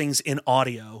successful things in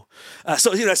audio.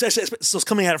 So it's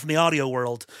coming at it from the audio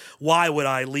world. Why would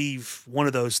I leave one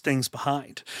of those things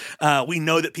behind? We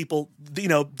know that people,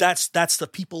 that's the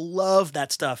people love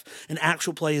that stuff. And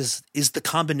actual play is the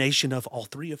combination of all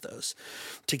 3 of those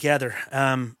together.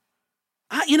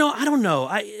 I don't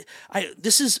know.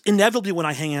 This is inevitably when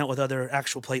I hang out with other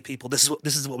actual play people. This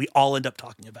is what we all end up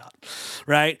talking about,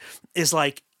 right? Is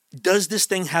like, does this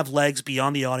thing have legs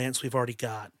beyond the audience we've already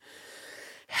got?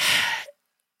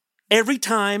 Every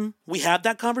time we have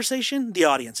that conversation, the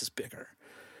audience is bigger.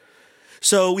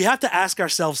 So we have to ask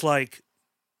ourselves, like,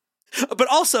 but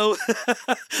also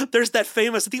there's that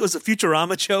famous, I think it was a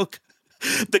Futurama joke,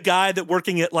 the guy that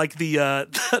working at like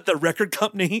the record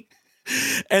company.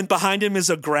 And behind him is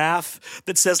a graph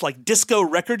that says like disco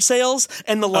record sales,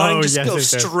 and the line goes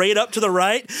straight up to the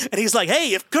right. And he's like,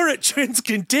 "Hey, if current trends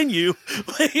continue,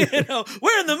 we're in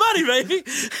the money, baby."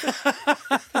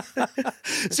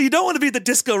 So you don't want to be the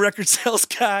disco record sales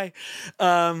guy.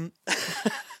 We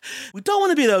don't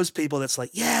want to be those people that's like,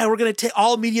 "Yeah, we're going to take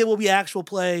all media will be actual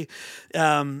play."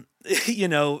 Within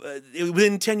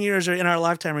 10 years or in our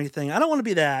lifetime or anything. I don't want to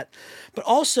be that, but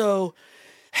also.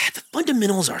 The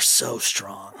fundamentals are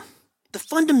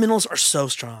so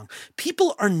strong.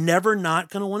 People are never not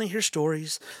going to want to hear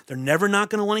stories. They're never not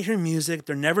going to want to hear music.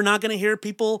 They're never not going to hear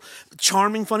people,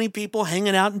 charming, funny people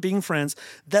hanging out and being friends.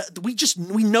 That we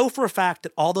know for a fact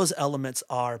that all those elements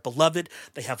are beloved.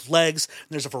 They have legs.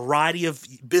 There's a variety of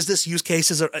business use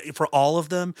cases for all of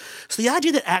them. So the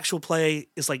idea that actual play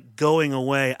is like going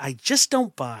away, I just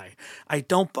don't buy. I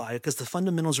don't buy it because the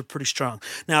fundamentals are pretty strong.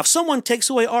 Now, if someone takes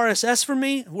away RSS from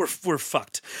me, we're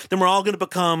fucked. Then we're all going to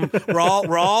become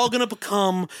we're all going to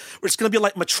become. It's going to be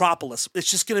like Metropolis. It's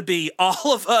just going to be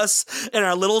all of us in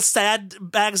our little sad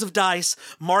bags of dice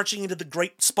marching into the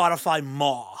great Spotify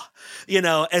maw.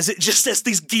 As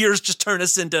these gears just turn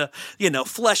us into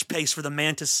flesh paste for the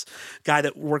Mantis guy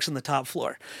that works on the top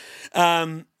floor.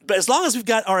 But as long as we've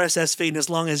got RSS feed, and as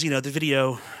long as the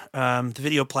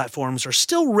video platforms are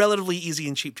still relatively easy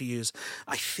and cheap to use,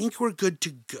 I think we're good to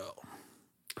go.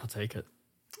 I'll take it.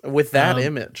 With that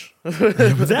image.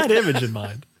 With that image in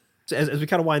mind. So as we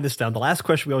kind of wind this down, the last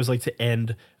question we always like to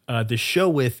end the show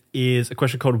with is a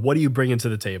question called, what do you bring into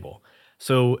the table?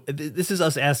 So this is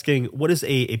us asking, what is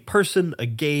a person, a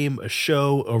game, a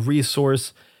show, a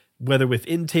resource, whether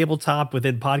within tabletop,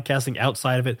 within podcasting,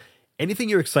 outside of it, anything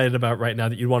you're excited about right now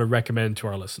that you'd want to recommend to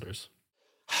our listeners?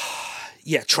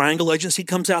 Yeah, Triangle Agency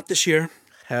comes out this year.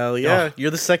 Hell yeah. You're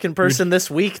the second person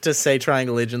this week to say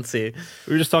Triangle Agency.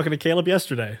 We were just talking to Caleb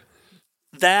yesterday.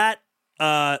 That,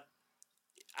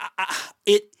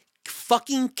 it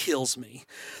fucking kills me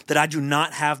that I do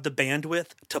not have the bandwidth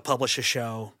to publish a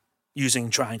show using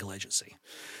Triangle Agency.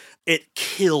 It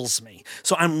kills me.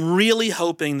 So I'm really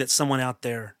hoping that someone out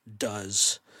there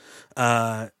does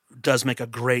make a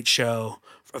great show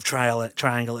of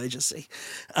Triangle Agency.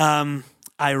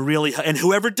 I really, and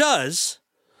whoever does,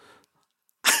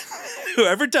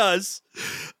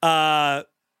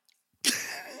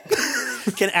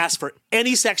 can ask for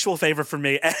any sexual favor from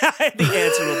me. And the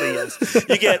answer will be yes.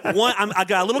 You get one. I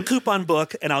got a little coupon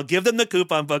book, and I'll give them the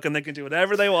coupon book, and they can do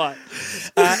whatever they want.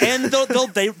 And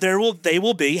they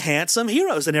will be handsome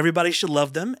heroes, and everybody should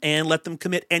love them and let them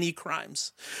commit any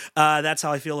crimes. That's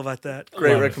how I feel about that.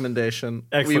 Great recommendation.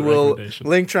 Excellent we will recommendation.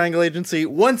 link Triangle Agency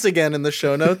once again in the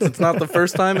show notes. It's not the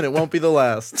first time, and it won't be the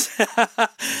last.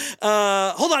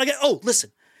 Hold on.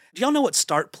 Listen. Do y'all know what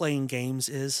Start Playing Games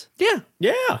is? Yeah.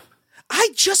 I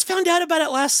just found out about it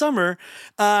last summer,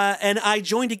 and I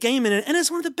joined a game in it, and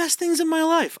it's one of the best things in my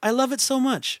life. I love it so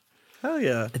much. Hell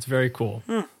yeah. It's very cool.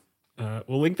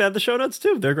 We'll link that in the show notes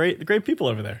too. They're great people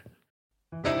over there.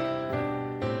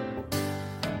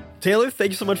 Taylor,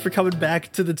 thank you so much for coming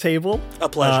back to the table. A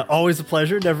pleasure. Always a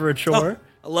pleasure, never a chore.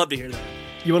 I love to hear that.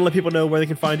 You want to let people know where they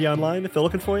can find you online if they're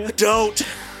looking for you? Don't.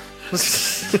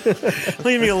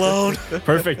 Leave me alone.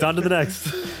 Perfect. On to the next.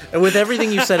 And with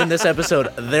everything you said in this episode,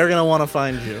 they're going to want to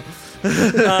find you.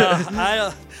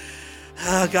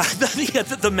 God,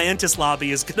 the Mantis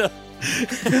lobby is going to...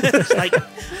 It's like,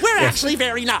 we're actually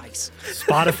very nice.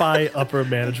 Spotify upper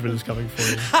management is coming for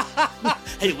you.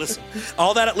 Hey, listen.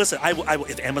 All that... Listen, I will,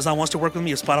 if Amazon wants to work with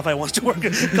me, if Spotify wants to work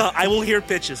with me, I will hear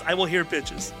pitches.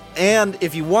 And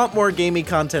if you want more gaming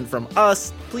content from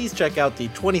us, please check out the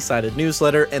 20-sided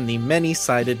newsletter and the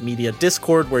many-sided media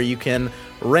Discord, where you can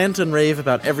rant and rave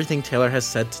about everything Taylor has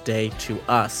said today to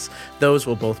us. Those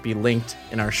will both be linked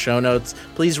in our show notes.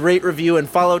 Please rate, review, and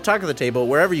follow Talk of the Table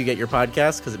wherever you get your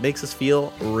podcasts, because it makes us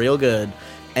feel real good.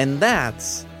 And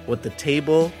that's what the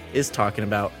table is talking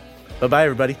about. Bye-bye,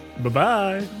 everybody.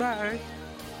 Bye-bye. Bye.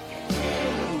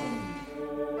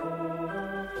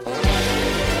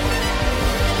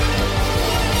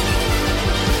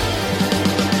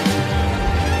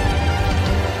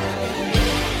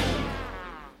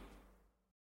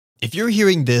 If you're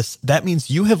hearing this, that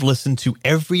means you have listened to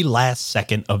every last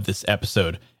second of this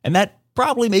episode, and that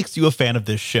probably makes you a fan of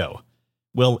this show.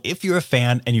 Well, if you're a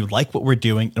fan and you like what we're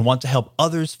doing and want to help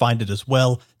others find it as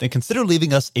well, then consider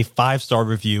leaving us a 5-star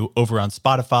review over on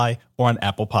Spotify or on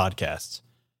Apple Podcasts.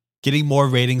 Getting more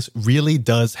ratings really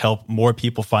does help more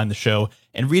people find the show,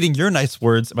 and reading your nice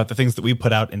words about the things that we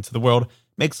put out into the world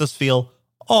makes us feel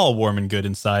all warm and good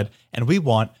inside, and we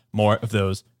want more of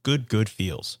those good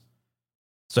feels.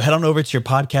 So head on over to your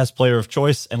podcast player of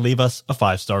choice and leave us a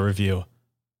 5-star review.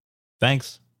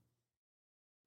 Thanks.